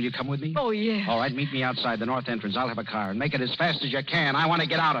 Will you come with me? Oh, yes. All right, meet me outside the north entrance. I'll have a car, and make it as fast as you can. I want to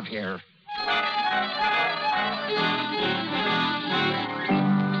get out of here.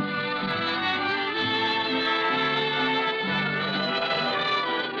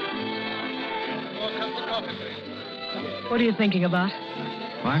 What are you thinking about?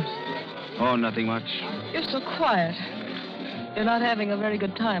 What? Oh, nothing much. You're so quiet. You're not having a very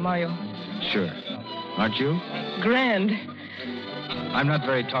good time, are you? Sure. Aren't you? Grand. I'm not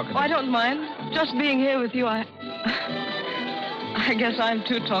very talkative. Oh, I don't mind. Just being here with you, I guess I'm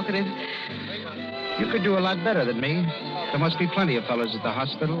too talkative. You could do a lot better than me. There must be plenty of fellows at the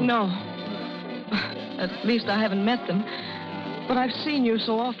hospital. No. At least I haven't met them. But I've seen you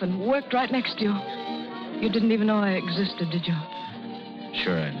so often, worked right next to you. You didn't even know I existed, did you?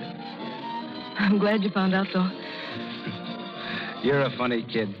 Sure I did. I'm glad you found out, though. You're a funny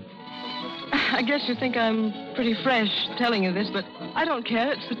kid. I guess you think I'm pretty fresh telling you this, but I don't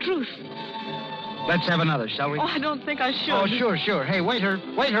care. It's the truth. Let's have another, shall we? Oh, I don't think I should. Oh, sure. Hey, waiter.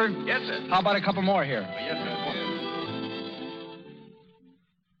 Yes, sir. How about a couple more here? Yes, sir.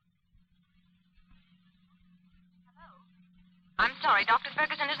 I'm sorry, Dr.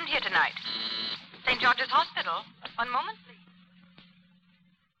 Ferguson isn't here tonight. St. George's Hospital. One moment, please.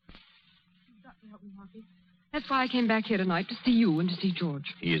 You've got to help me, Harvey. That's why I came back here tonight, to see you and to see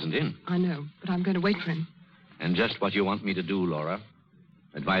George. He isn't in. I know, but I'm going to wait for him. And just what you want me to do, Laura.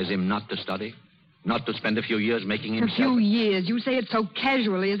 Advise him not to study? Not to spend a few years making himself... A few years. You say it so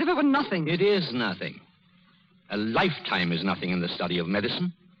casually, as if it were nothing. It is nothing. A lifetime is nothing in the study of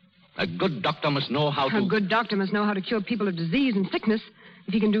medicine. A good doctor must know how to... A good doctor must know how to cure people of disease and sickness.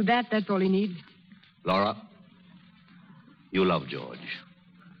 If he can do that, that's all he needs. Laura, you love George,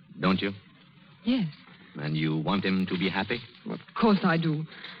 don't you? Yes. And you want him to be happy? Well, of course I do.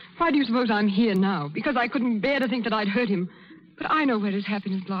 Why do you suppose I'm here now? Because I couldn't bear to think that I'd hurt him. But I know where his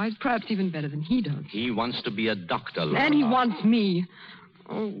happiness lies, perhaps even better than he does. He wants to be a doctor, Laura. And he wants me.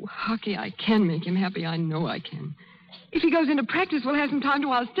 Oh, Hockey, I can make him happy. I know I can. If he goes into practice, we'll have some time to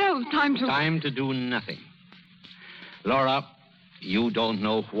ourselves, time to... Time to do nothing. Laura, you don't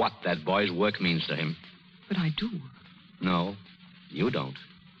know what that boy's work means to him. But I do. No, you don't.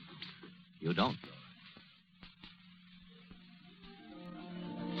 You don't.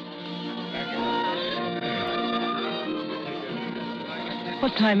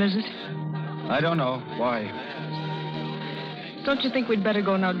 What time is it? I don't know. Why? Don't you think we'd better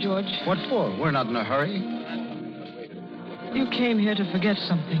go now, George? What for? We're not in a hurry. You came here to forget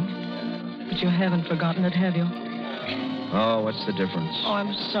something. But you haven't forgotten it, have you? Oh, what's the difference? Oh,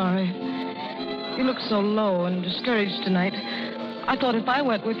 I'm sorry. You look so low and discouraged tonight. I thought if I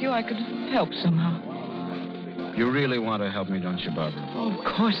went with you, I could help somehow. You really want to help me, don't you, Barbara? Oh,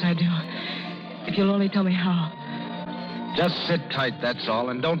 of course I do. If you'll only tell me how. Just sit tight, that's all,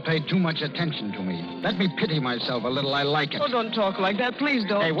 and don't pay too much attention to me. Let me pity myself a little. I like it. Oh, don't talk like that. Please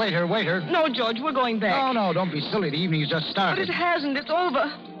don't. Hey, waiter. No, George, we're going back. No, don't be silly. The evening's just But started. it hasn't. It's over.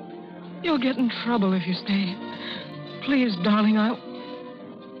 You'll get in trouble if you stay. Please, darling,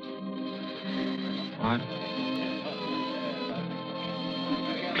 What?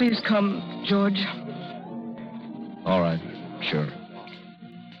 Please come, George. All right, sure.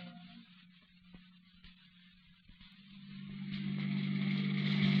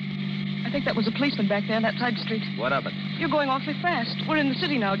 I think that was a policeman back there on that side street. What of it? You're going awfully fast. We're in the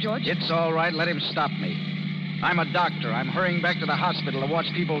city now, George. It's all right. Let him stop me. I'm a doctor. I'm hurrying back to the hospital to watch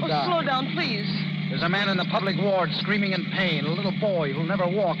people die. Slow down, please. There's a man in the public ward screaming in pain. A little boy who'll never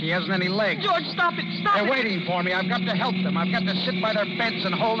walk. He hasn't any legs. George, stop it. Stop They're it. waiting for me. I've got to help them. I've got to sit by their beds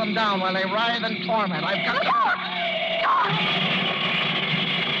and hold them down while they writhe and torment. I've got to...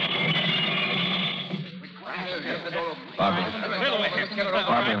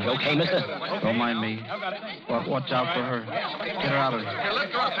 Barbara. You okay, mister? Don't mind me. Watch out for her. Get her out of here.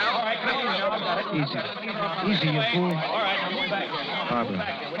 Easy, you fool.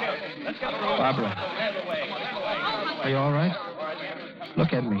 Barbara. Are you all right?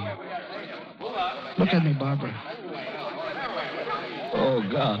 Look at me. Look at me, Barbara. Oh,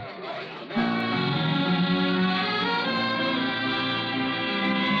 God.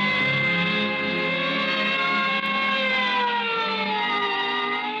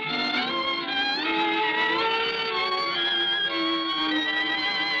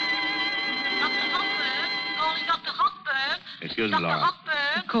 Excuse me, Laura.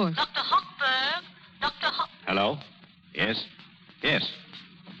 Of course. Dr. Hochberg. Dr. Hello? Yes? Yes.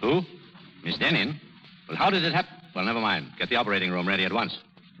 Who? Miss Denin? Well, how did it happen? Well, never mind. Get the operating room ready at once.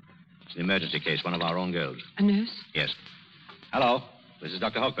 It's an emergency case, one of our own girls. A nurse? Yes. Hello? This is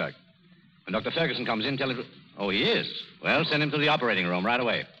Dr. Hochberg. When Dr. Ferguson comes in, tell him... Oh, he is? Well, send him to the operating room right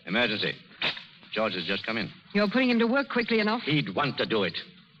away. Emergency. George has just come in. You're putting him to work quickly enough? He'd want to do it.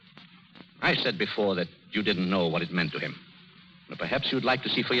 I said before that you didn't know what it meant to him. But perhaps you'd like to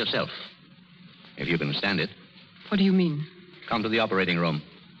see for yourself. If you can stand it. What do you mean? Come to the operating room.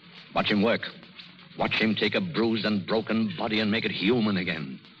 Watch him work. Watch him take a bruised and broken body and make it human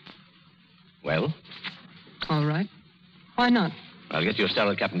again. Well? All right. Why not? I'll get you a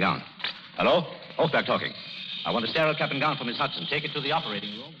sterile cap and gown. Hello? Hochberg talking. I want a sterile cap and gown for Miss Hudson. Take it to the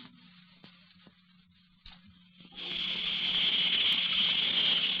operating room.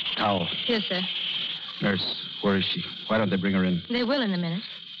 Towel. Yes, sir. Nurse, where is she? Why don't they bring her in? They will in a minute.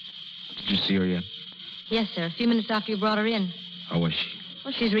 Did you see her yet? Yes, sir. A few minutes after you brought her in. How was she?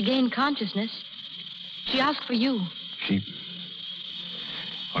 Well, she's regained consciousness. She asked for you. She...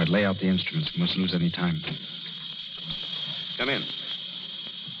 All right, lay out the instruments. We mustn't lose any time. Come in.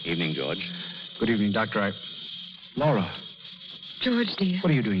 Evening, George. Good evening, Doctor. Laura, George, dear. what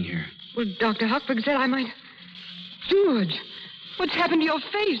are you doing here? Well, Dr. Hochberg said I might... George, what's happened to your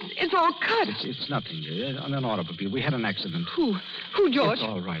face? It's all cut. It's nothing. On an automobile. We had an accident. Who, George? It's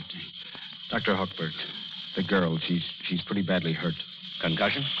all right. Dr. Hochberg, the girl, she's pretty badly hurt.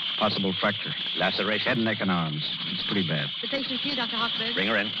 Concussion? Possible fracture. Laceration? Head, neck, and arms. It's pretty bad. The patient's here, Dr. Hochberg. Bring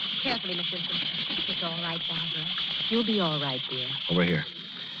her in. Carefully, Miss Simpson. It's all right, Barbara. You'll be all right, dear. Over here.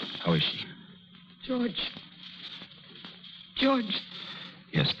 How is she? George. George.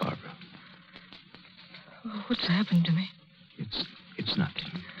 Yes, Barbara. Oh, what's happened to me? It's nothing.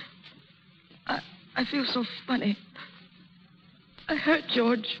 I feel so funny. I hurt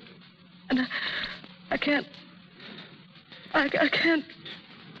George. And I can't. I can't.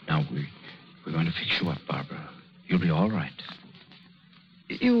 Now, we're going to fix you up, Barbara. You'll be all right.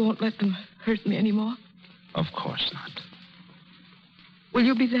 You won't let them hurt me anymore? Of course not. Will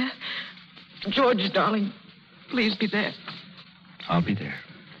you be there? George, darling, please be there. I'll be there.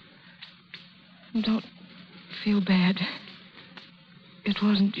 Don't feel bad. It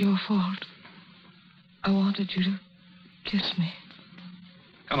wasn't your fault. I wanted you to kiss me.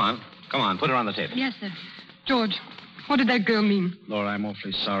 Come on, put her on the table. Yes, sir. George, what did that girl mean? Laura, I'm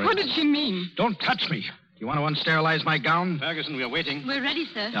awfully sorry. What did she mean? Don't touch me. You want to unsterilize my gown? Ferguson, we are waiting. We're ready,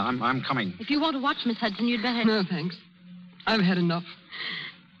 sir. Yeah, I'm coming. If you want to watch Miss Hudson, you'd better... No, thanks. I've had enough.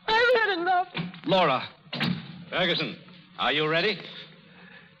 I've had enough. Laura. Ferguson, are you ready?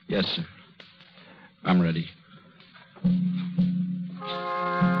 Yes, sir. I'm ready. We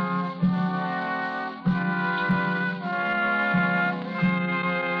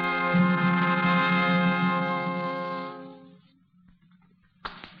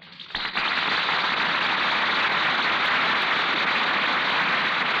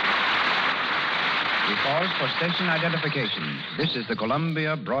pause for station identification. This is the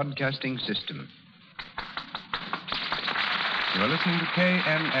Columbia Broadcasting System. You're listening to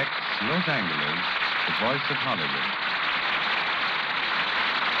KNX Los Angeles, the voice of Hollywood.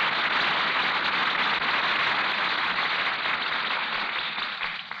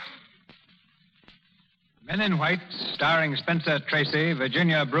 Men in White, starring Spencer Tracy,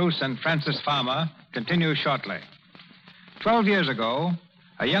 Virginia Bruce, and Francis Farmer, continues shortly. 12 years ago,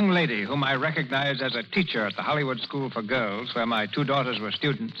 a young lady whom I recognized as a teacher at the Hollywood School for Girls, where my two daughters were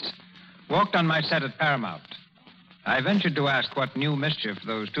students, walked on my set at Paramount. I ventured to ask what new mischief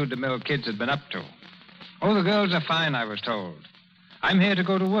those two DeMille kids had been up to. Oh, the girls are fine, I was told. I'm here to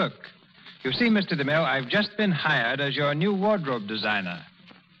go to work. You see, Mr. DeMille, I've just been hired as your new wardrobe designer.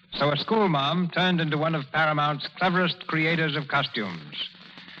 So a school mom turned into one of Paramount's cleverest creators of costumes.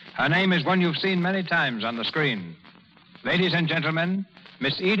 Her name is one you've seen many times on the screen. Ladies and gentlemen,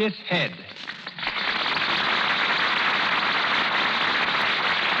 Miss Edith Head.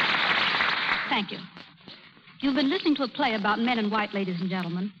 Thank you. You've been listening to a play about men in white, ladies and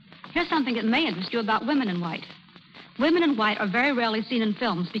gentlemen. Here's something that may interest you about women in white. Women in white are very rarely seen in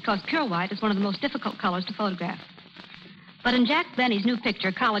films because pure white is one of the most difficult colors to photograph. But in Jack Benny's new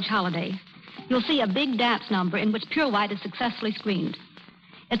picture, College Holiday, you'll see a big dance number in which pure white is successfully screened.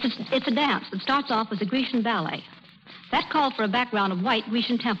 It's a dance that starts off as a Grecian ballet. That called for a background of white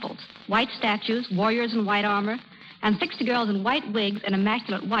Grecian temples, white statues, warriors in white armor, and 60 girls in white wigs and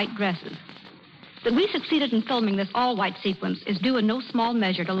immaculate white dresses. That we succeeded in filming this all-white sequence is due in no small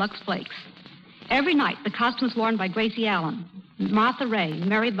measure to Lux Flakes. Every night, the costumes worn by Gracie Allen, Martha Ray,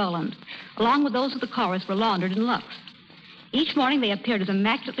 Mary Boland, along with those of the chorus, were laundered in Lux. Each morning, they appeared as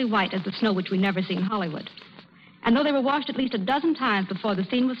immaculately white as the snow which we never see in Hollywood. And though they were washed at least a dozen times before the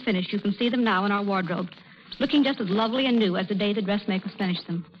scene was finished, you can see them now in our wardrobe, looking just as lovely and new as the day the dressmakers finished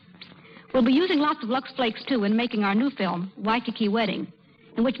them. We'll be using lots of Lux Flakes, too, in making our new film, Waikiki Wedding,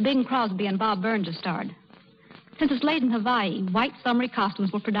 in which Bing Crosby and Bob Burns are starred. Since it's late in Hawaii, white summery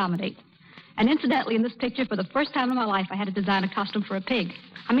costumes will predominate. And incidentally, in this picture, for the first time in my life, I had to design a costume for a pig.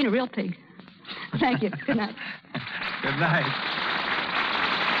 I mean a real pig. Thank you. Good night. Good night.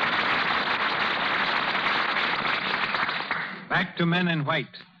 Back to Men in White,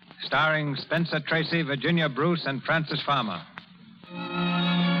 starring Spencer Tracy, Virginia Bruce, and Francis Farmer.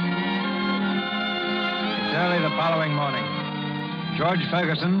 It's early the following morning. George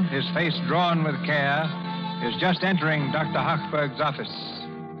Ferguson, his face drawn with care, is just entering Dr. Hochberg's office.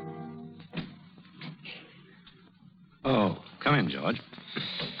 Oh, come in, George.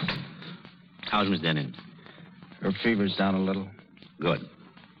 How's Miss Denin? Her fever's down a little. Good.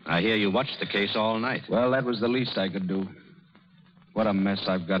 I hear you watched the case all night. Well, that was the least I could do. What a mess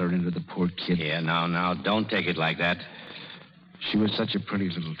I've got her into, the poor kid. Here, now, don't take it like that. She was such a pretty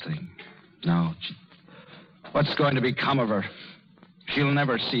little thing. Now, what's going to become of her? She'll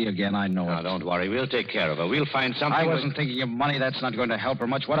never see again, I know it. Don't worry. We'll take care of her. We'll find something... I wasn't thinking of money. That's not going to help her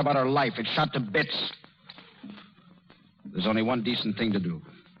much. What about her life? It's shot to bits. There's only one decent thing to do.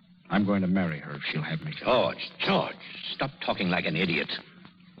 I'm going to marry her if she'll have me. George, stop talking like an idiot.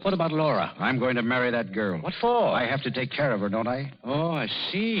 What about Laura? I'm going to marry that girl. What for? I have to take care of her, don't I? Oh, I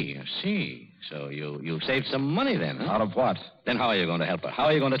see. So you saved some money then, huh? Out of what? Then how are you going to help her? How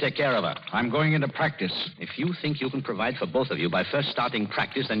are you going to take care of her? I'm going into practice. If you think you can provide for both of you by first starting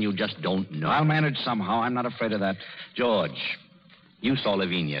practice, then you just don't know. I'll manage somehow. I'm not afraid of that. George, you saw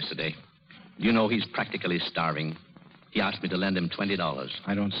Levine yesterday. You know he's practically starving. He asked me to lend him $20.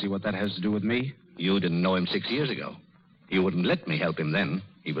 I don't see what that has to do with me. You didn't know him 6 years ago. You wouldn't let me help him then.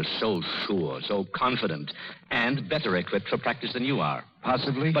 He was so sure, so confident, and better equipped for practice than you are.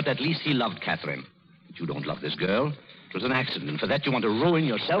 Possibly. But at least he loved Catherine. But you don't love this girl. It was an accident, and for that you want to ruin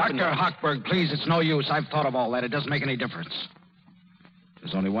yourself. Dr. Hochberg, please, it's no use. I've thought of all that. It doesn't make any difference.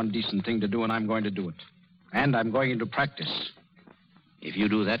 There's only one decent thing to do, and I'm going to do it. And I'm going into practice. If you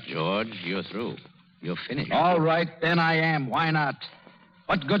do that, George, you're through. You're finished. All right, then I am. Why not?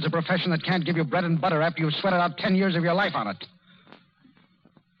 What good's a profession that can't give you bread and butter after you've sweated out 10 years of your life on it?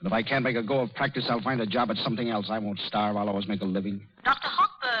 And if I can't make a go of practice, I'll find a job at something else. I won't starve. I'll always make a living. Dr.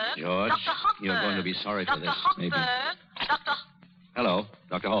 Hochberg. George, Dr. Hochberg. you're going to be sorry for Dr. this. Hochberg. Maybe. Dr. Hello,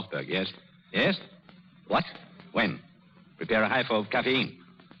 Dr. Hochberg, yes? Yes? What? When? Prepare a hypo of caffeine.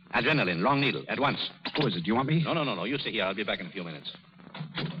 Adrenaline, long needle, at once. Who is it? Do you want me? No. You stay here. I'll be back in a few minutes.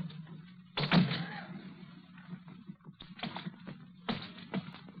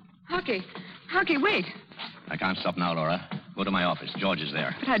 Hockey, wait. I can't stop now, Laura. Go to my office. George is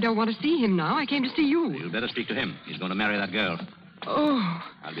there. But I don't want to see him now. I came to see you. You'd better speak to him. He's going to marry that girl. Oh.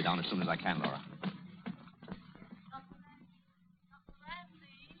 I'll be down as soon as I can, Laura.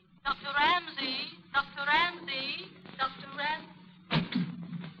 Dr. Ramsey. Dr. Ramsey. Dr. Ramsey.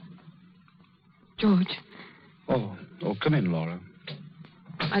 George. Oh, come in, Laura.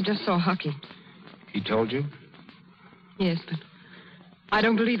 I just saw Hockey. He told you? Yes, but I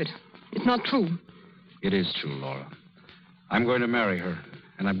don't believe it. It's not true. It is true, Laura. I'm going to marry her,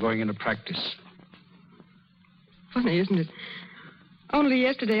 and I'm going into practice. Funny, isn't it? Only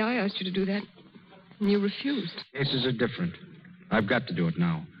yesterday I asked you to do that, and you refused. Cases are different. I've got to do it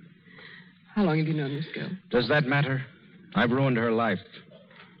now. How long have you known this girl? Does that matter? I've ruined her life.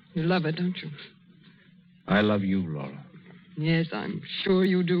 You love her, don't you? I love you, Laura. Yes, I'm sure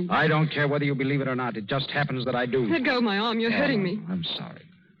you do. I don't care whether you believe it or not. It just happens that I do. Let go of my arm. You're hurting me. I'm sorry.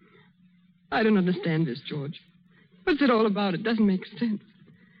 I don't understand this, George. What's it all about? It doesn't make sense.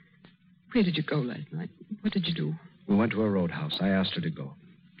 Where did you go last night? What did you do? We went to a roadhouse. I asked her to go.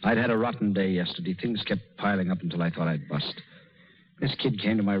 I'd had a rotten day yesterday. Things kept piling up until I thought I'd bust. This kid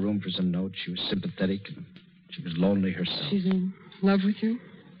came to my room for some notes. She was sympathetic, and she was lonely herself. She's in love with you?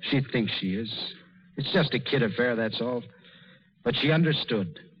 She thinks she is. It's just a kid affair, that's all. But she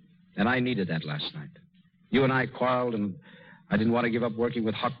understood, and I needed that last night. You and I quarreled, and I didn't want to give up working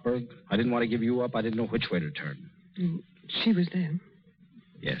with Hochberg. I didn't want to give you up. I didn't know which way to turn. And she was there?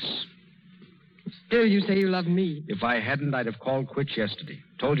 Yes. Still, you say you love me. If I hadn't, I'd have called quits yesterday.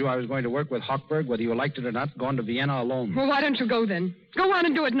 Told you I was going to work with Hochberg, whether you liked it or not, gone to Vienna alone. Well, why don't you go then? Go on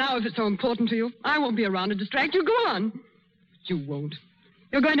and do it now if it's so important to you. I won't be around to distract you. Go on. But you won't.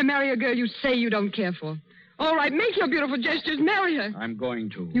 You're going to marry a girl you say you don't care for. All right, make your beautiful gestures. Marry her. I'm going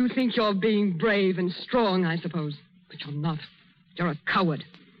to. You think you're being brave and strong, I suppose. But you're not. You're a coward.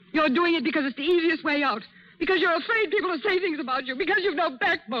 You're doing it because it's the easiest way out. Because you're afraid people will say things about you. Because you've no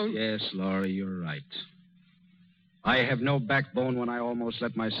backbone. Yes, Laura, you're right. I have no backbone when I almost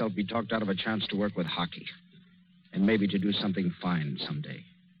let myself be talked out of a chance to work with Hockey. And maybe to do something fine someday.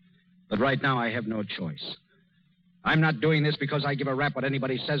 But right now, I have no choice. I'm not doing this because I give a rap what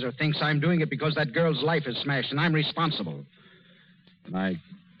anybody says or thinks. I'm doing it because that girl's life is smashed, and I'm responsible. And I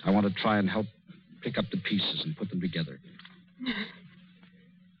want to try and help pick up the pieces and put them together.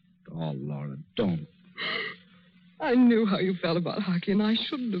 Oh, Laura, don't. I knew how you felt about Hockey, and I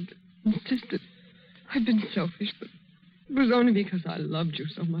shouldn't have insisted. I've been selfish, but it was only because I loved you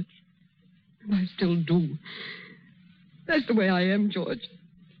so much. And I still do. That's the way I am, George.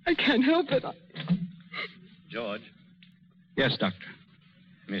 I can't help it. George? Yes, Doctor.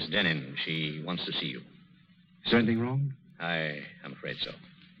 Miss Denin, she wants to see you. Is there anything wrong? I'm afraid so.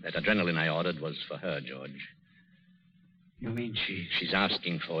 That adrenaline I ordered was for her, George. You mean She's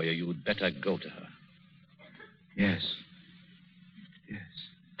asking for you. You'd better go to her. Yes.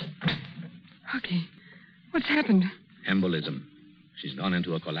 Yes. Hockey, what's happened? Embolism. She's gone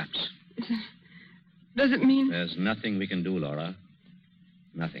into a collapse. Does it mean... There's nothing we can do, Laura.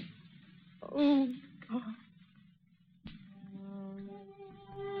 Nothing. Oh, God.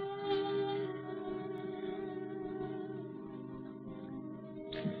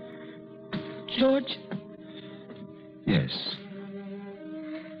 George? Yes.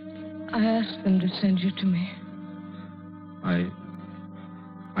 I asked them to send you to me.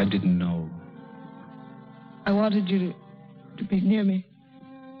 I didn't know. I wanted you to be near me.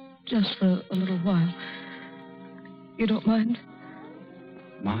 Just for a little while. You don't mind?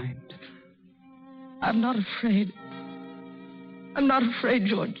 Mind? I'm not afraid. I'm not afraid,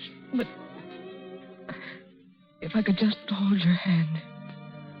 George. But if I could just hold your hand.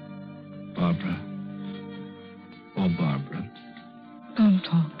 Barbara. Barbara. Oh, Barbara. Don't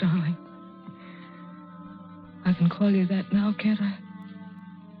talk, darling. I can call you that now, can't I?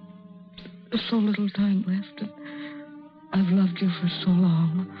 There's so little time left, and I've loved you for so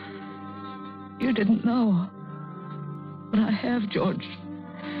long. You didn't know. But I have, George.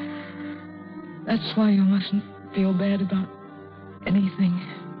 That's why you mustn't feel bad about anything.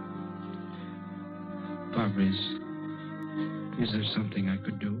 Barbara, is there something I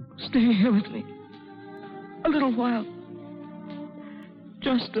could do? Stay here with me. A little while.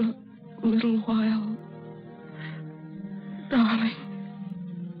 Just a little while. Darling.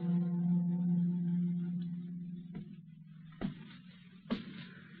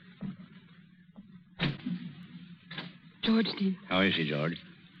 George, dear. How is she, George?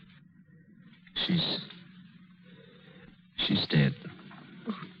 She's dead.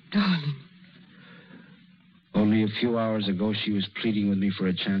 Oh, darling. Only a few hours ago, she was pleading with me for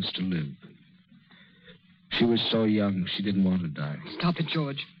a chance to live. She was so young, she didn't want to die. Stop it,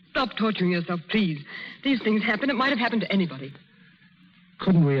 George. Stop torturing yourself, please. These things happen. It might have happened to anybody.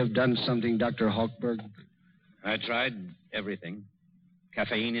 Couldn't we have done something, Dr. Hochberg? I tried everything.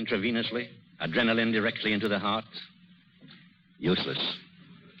 Caffeine intravenously, adrenaline directly into the heart. Useless.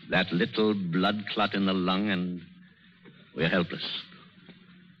 That little blood clot in the lung, and we're helpless.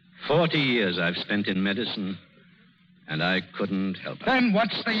 40 years I've spent in medicine, and I couldn't help her. Then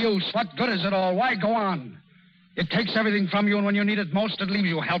what's the use? What good is it all? Why go on? It takes everything from you, and when you need it most, it leaves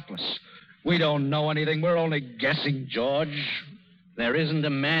you helpless. We don't know anything. We're only guessing. George, there isn't a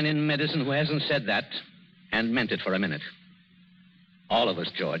man in medicine who hasn't said that and meant it for a minute. All of us,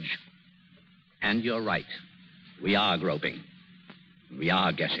 George. And you're right. We are groping. We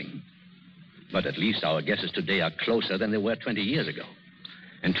are guessing. But at least our guesses today are closer than they were 20 years ago.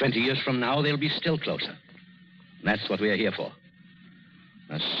 And 20 years from now, they'll be still closer. That's what we're here for.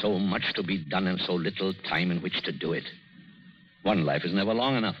 There's so much to be done and so little time in which to do it. One life is never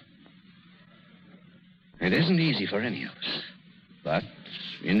long enough. It isn't easy for any of us. But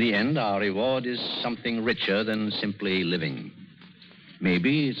in the end, our reward is something richer than simply living.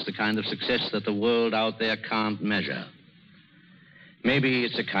 Maybe it's the kind of success that the world out there can't measure. Maybe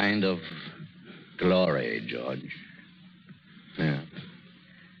it's a kind of glory, George. Yeah.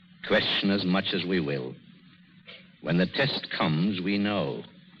 Question as much as we will. When the test comes, we know.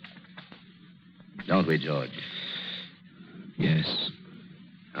 Don't we, George? Yes.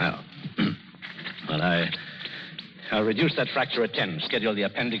 Well, I'll reduce that fracture at 10. Schedule the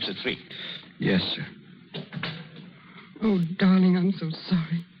appendix at 3. Yes, sir. Oh, darling, I'm so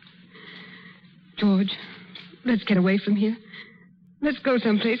sorry. George, let's get away from here. Let's go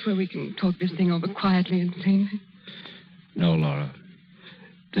someplace where we can talk this thing over quietly and sanely. No, Laura.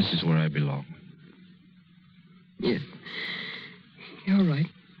 This is where I belong. Yes. You're right.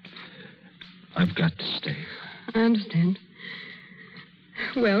 I've got to stay. I understand.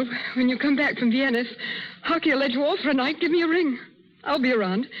 Well, when you come back from Vienna, if Hockey will let you off for a night, give me a ring. I'll be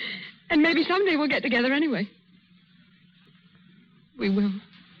around. And maybe someday we'll get together anyway. We will.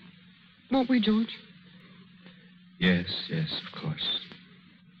 Won't we, George? Yes, of course.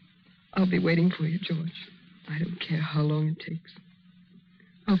 I'll be waiting for you, George. I don't care how long it takes.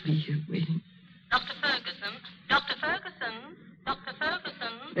 I'll be here waiting. Dr. Ferguson. Dr. Ferguson. Dr.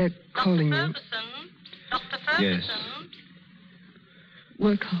 Ferguson. They're calling you. Ferguson. Dr. Ferguson. Yes.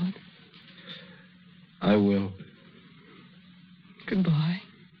 Work hard. I will. Goodbye,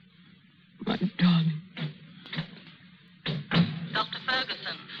 my darling. Dr.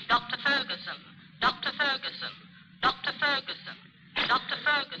 Ferguson. Dr. Ferguson. Dr. Ferguson. Dr. Ferguson. Dr.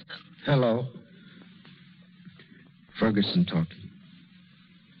 Ferguson. Hello. Ferguson talking.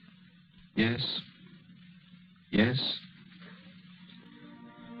 Yes?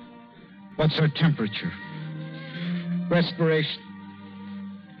 What's her temperature? Respiration.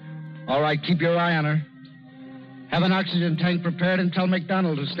 All right, keep your eye on her. Have an oxygen tank prepared and tell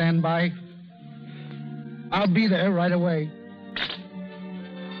McDonald to stand by. I'll be there right away.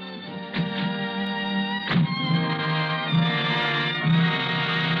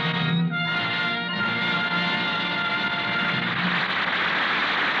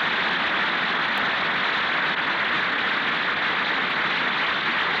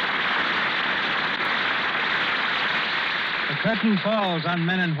 The curtain falls on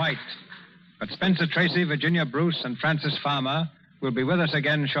Men in White. But Spencer Tracy, Virginia Bruce, and Francis Farmer will be with us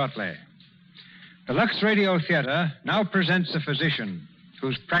again shortly. The Lux Radio Theater now presents a physician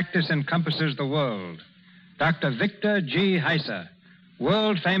whose practice encompasses the world, Dr. Victor G. Heiser,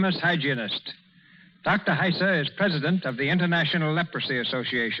 world-famous hygienist. Dr. Heiser is president of the International Leprosy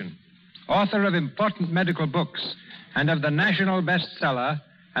Association, author of important medical books, and of the national bestseller,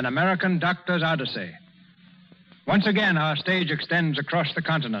 An American Doctor's Odyssey. Once again, our stage extends across the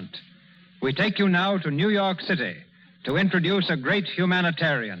continent. We take you now to New York City to introduce a great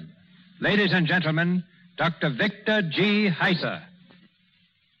humanitarian. Ladies and gentlemen, Dr. Victor G. Heiser.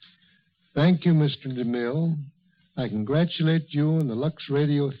 Thank you, Mr. DeMille. I congratulate you and the Lux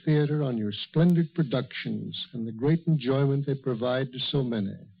Radio Theater on your splendid productions and the great enjoyment they provide to so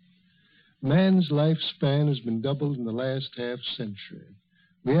many. Man's lifespan has been doubled in the last half-century.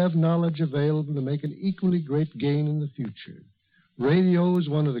 We have knowledge available to make an equally great gain in the future. Radio is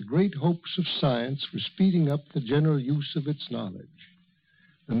one of the great hopes of science for speeding up the general use of its knowledge.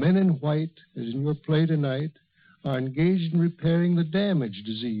 The men in white, as in your play tonight, are engaged in repairing the damage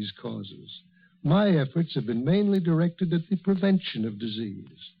disease causes. My efforts have been mainly directed at the prevention of disease.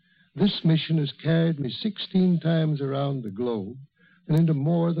 This mission has carried me 16 times around the globe and into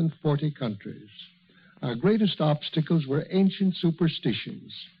more than 40 countries. Our greatest obstacles were ancient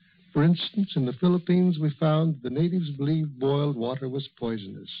superstitions. For instance, in the Philippines, we found the natives believed boiled water was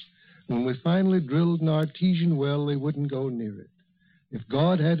poisonous. When we finally drilled an artesian well, they wouldn't go near it. If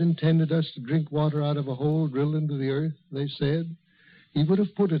God had intended us to drink water out of a hole drilled into the earth, they said, he would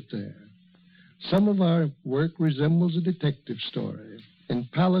have put it there. Some of our work resembles a detective story. In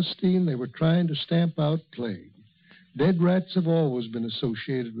Palestine, they were trying to stamp out plague. Dead rats have always been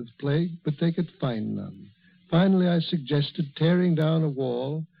associated with plague, but they could find none. Finally, I suggested tearing down a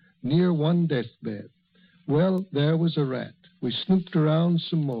wall near one deathbed. Well, there was a rat. We snooped around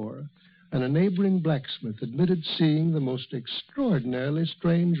some more, and a neighboring blacksmith admitted seeing the most extraordinarily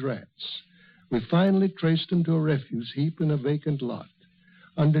strange rats. We finally traced them to a refuse heap in a vacant lot.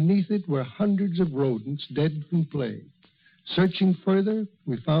 Underneath it were hundreds of rodents dead from plague. Searching further,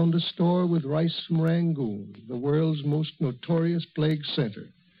 we found a store with rice from Rangoon, the world's most notorious plague center.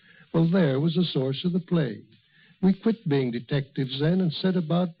 Well, there was the source of the plague. We quit being detectives then and set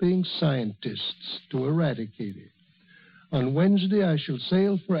about being scientists to eradicate it. On Wednesday, I shall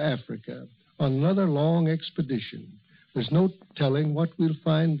sail for Africa on another long expedition. There's no telling what we'll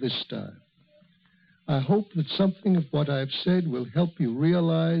find this time. I hope that something of what I've said will help you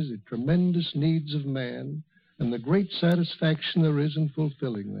realize the tremendous needs of man and the great satisfaction there is in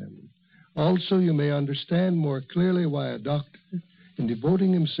fulfilling them. Also, you may understand more clearly why a doctor, in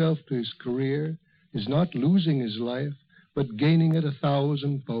devoting himself to his career, is not losing his life, but gaining it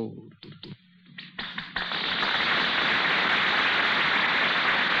 1,000-fold.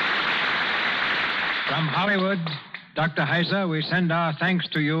 From Hollywood, Dr. Heiser, we send our thanks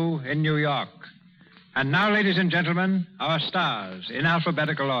to you in New York. And now, ladies and gentlemen, our stars in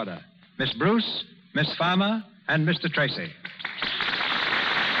alphabetical order. Miss Bruce, Miss Farmer, and Mr. Tracy.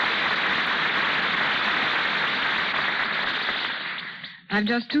 I've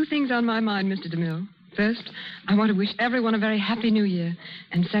just two things on my mind, Mr. DeMille. First, I want to wish everyone a very happy New Year.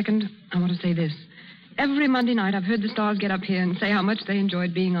 And second, I want to say this. Every Monday night, I've heard the stars get up here and say how much they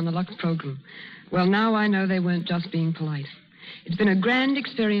enjoyed being on the Lux program. Well, now I know they weren't just being polite. It's been a grand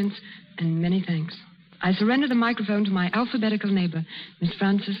experience, and many thanks. I surrender the microphone to my alphabetical neighbor, Miss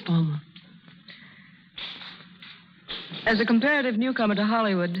Frances Palmer. As a comparative newcomer to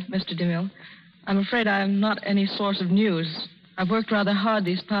Hollywood, Mr. DeMille, I'm afraid I am not any source of news. I've worked rather hard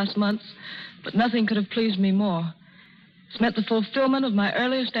these past months, but nothing could have pleased me more. It's meant the fulfillment of my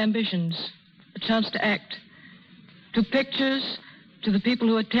earliest ambitions, a chance to act. To pictures, to the people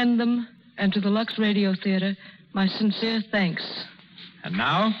who attend them, and to the Lux Radio Theater, my sincere thanks. And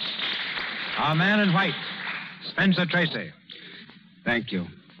now, our man in white, Spencer Tracy. Thank you.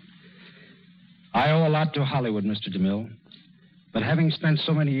 I owe a lot to Hollywood, Mr. DeMille. But having spent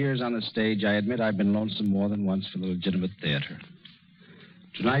so many years on the stage, I admit I've been lonesome more than once for the legitimate theater.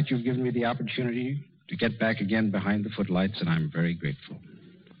 Tonight, you've given me the opportunity to get back again behind the footlights, and I'm very grateful.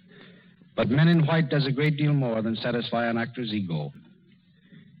 But Men in White does a great deal more than satisfy an actor's ego.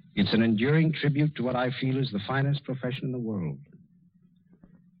 It's an enduring tribute to what I feel is the finest profession in the world.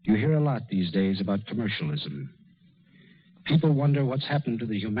 You hear a lot these days about commercialism. People wonder what's happened to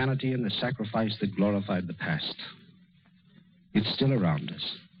the humanity and the sacrifice that glorified the past. It's still around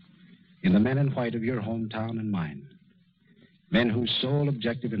us, in the men in white of your hometown and mine. Men whose sole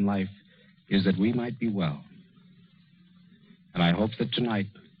objective in life is that we might be well. And I hope that tonight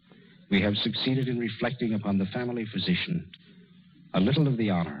we have succeeded in reflecting upon the family physician a little of the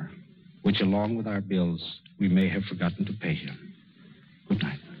honor which, along with our bills, we may have forgotten to pay him. Good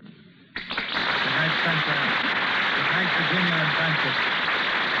night. Good night, Spencer. Good night, Virginia and Francis.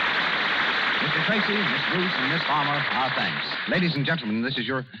 This Dr. Tracy, Miss Bruce, and Miss Farmer, our thanks. Ladies and gentlemen, this is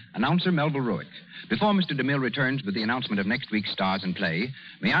your announcer, Melville Ruick. Before Mr. DeMille returns with the announcement of next week's stars in play,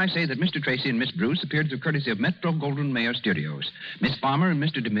 may I say that Mr. Tracy and Miss Bruce appeared through courtesy of Metro-Goldwyn-Mayer Studios, Miss Farmer and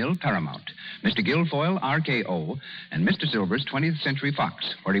Mr. DeMille, Paramount, Mr. Guilfoyle, RKO, and Mr. Silvers, 20th Century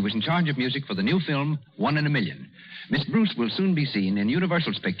Fox, where he was in charge of music for the new film, 1 in a Million. Miss Bruce will soon be seen in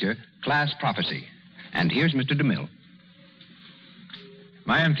Universal's picture, Class Prophecy. And here's Mr. DeMille.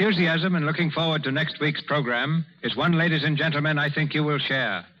 My enthusiasm in looking forward to next week's program is one, ladies and gentlemen, I think you will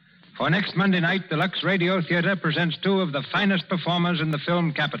share. For next Monday night, the Lux Radio Theater presents two of the finest performers in the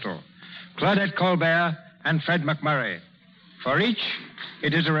film capital, Claudette Colbert and Fred McMurray. For each,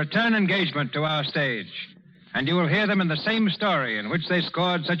 it is a return engagement to our stage, and you will hear them in the same story in which they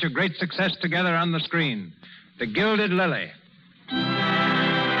scored such a great success together on the screen, The Gilded Lily.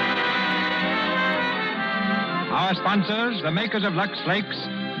 Our sponsors, the makers of Lux Flakes,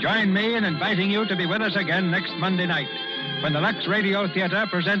 join me in inviting you to be with us again next Monday night when the Lux Radio Theater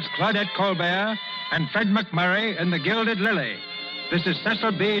presents Claudette Colbert and Fred McMurray in The Gilded Lily. This is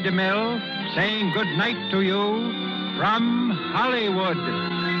Cecil B. DeMille saying good night to you from Hollywood.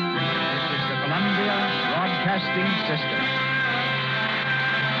 This is the Columbia Broadcasting System.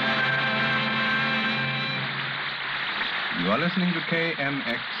 You are listening to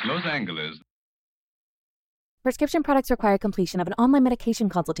KMX Los Angeles. Prescription products require completion of an online medication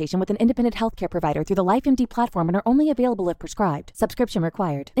consultation with an independent healthcare provider through the LifeMD platform and are only available if prescribed. Subscription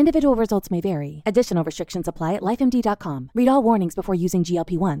required. Individual results may vary. Additional restrictions apply at lifemd.com. Read all warnings before using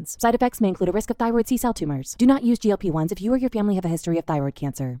GLP-1s. Side effects may include a risk of thyroid C-cell tumors. Do not use GLP-1s if you or your family have a history of thyroid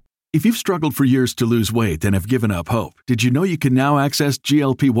cancer. If you've struggled for years to lose weight and have given up hope, did you know you can now access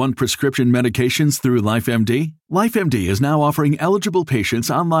GLP-1 prescription medications through LifeMD? LifeMD is now offering eligible patients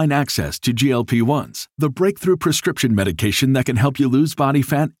online access to GLP-1s, the breakthrough prescription medication that can help you lose body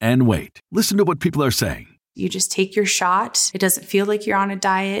fat and weight. Listen to what people are saying. You just take your shot. It doesn't feel like you're on a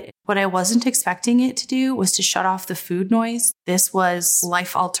diet. What I wasn't expecting it to do was to shut off the food noise. This was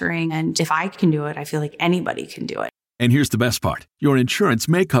life-altering, and if I can do it, I feel like anybody can do it. And here's the best part. Your insurance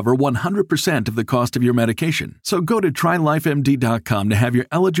may cover 100% of the cost of your medication. So go to TryLifeMD.com to have your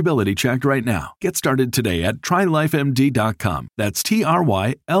eligibility checked right now. Get started today at TryLifeMD.com. That's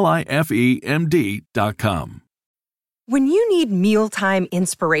TryLifeMD.com. When you need mealtime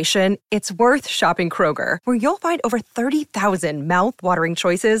inspiration, it's worth shopping Kroger, where you'll find over 30,000 mouth-watering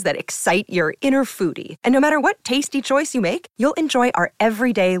choices that excite your inner foodie. And no matter what tasty choice you make, you'll enjoy our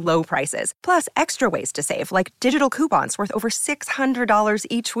everyday low prices, plus extra ways to save, like digital coupons worth over $600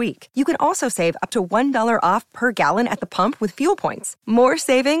 each week. You can also save up to $1 off per gallon at the pump with fuel points. More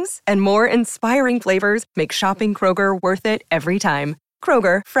savings and more inspiring flavors make shopping Kroger worth it every time.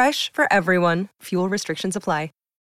 Kroger, fresh for everyone. Fuel restrictions apply.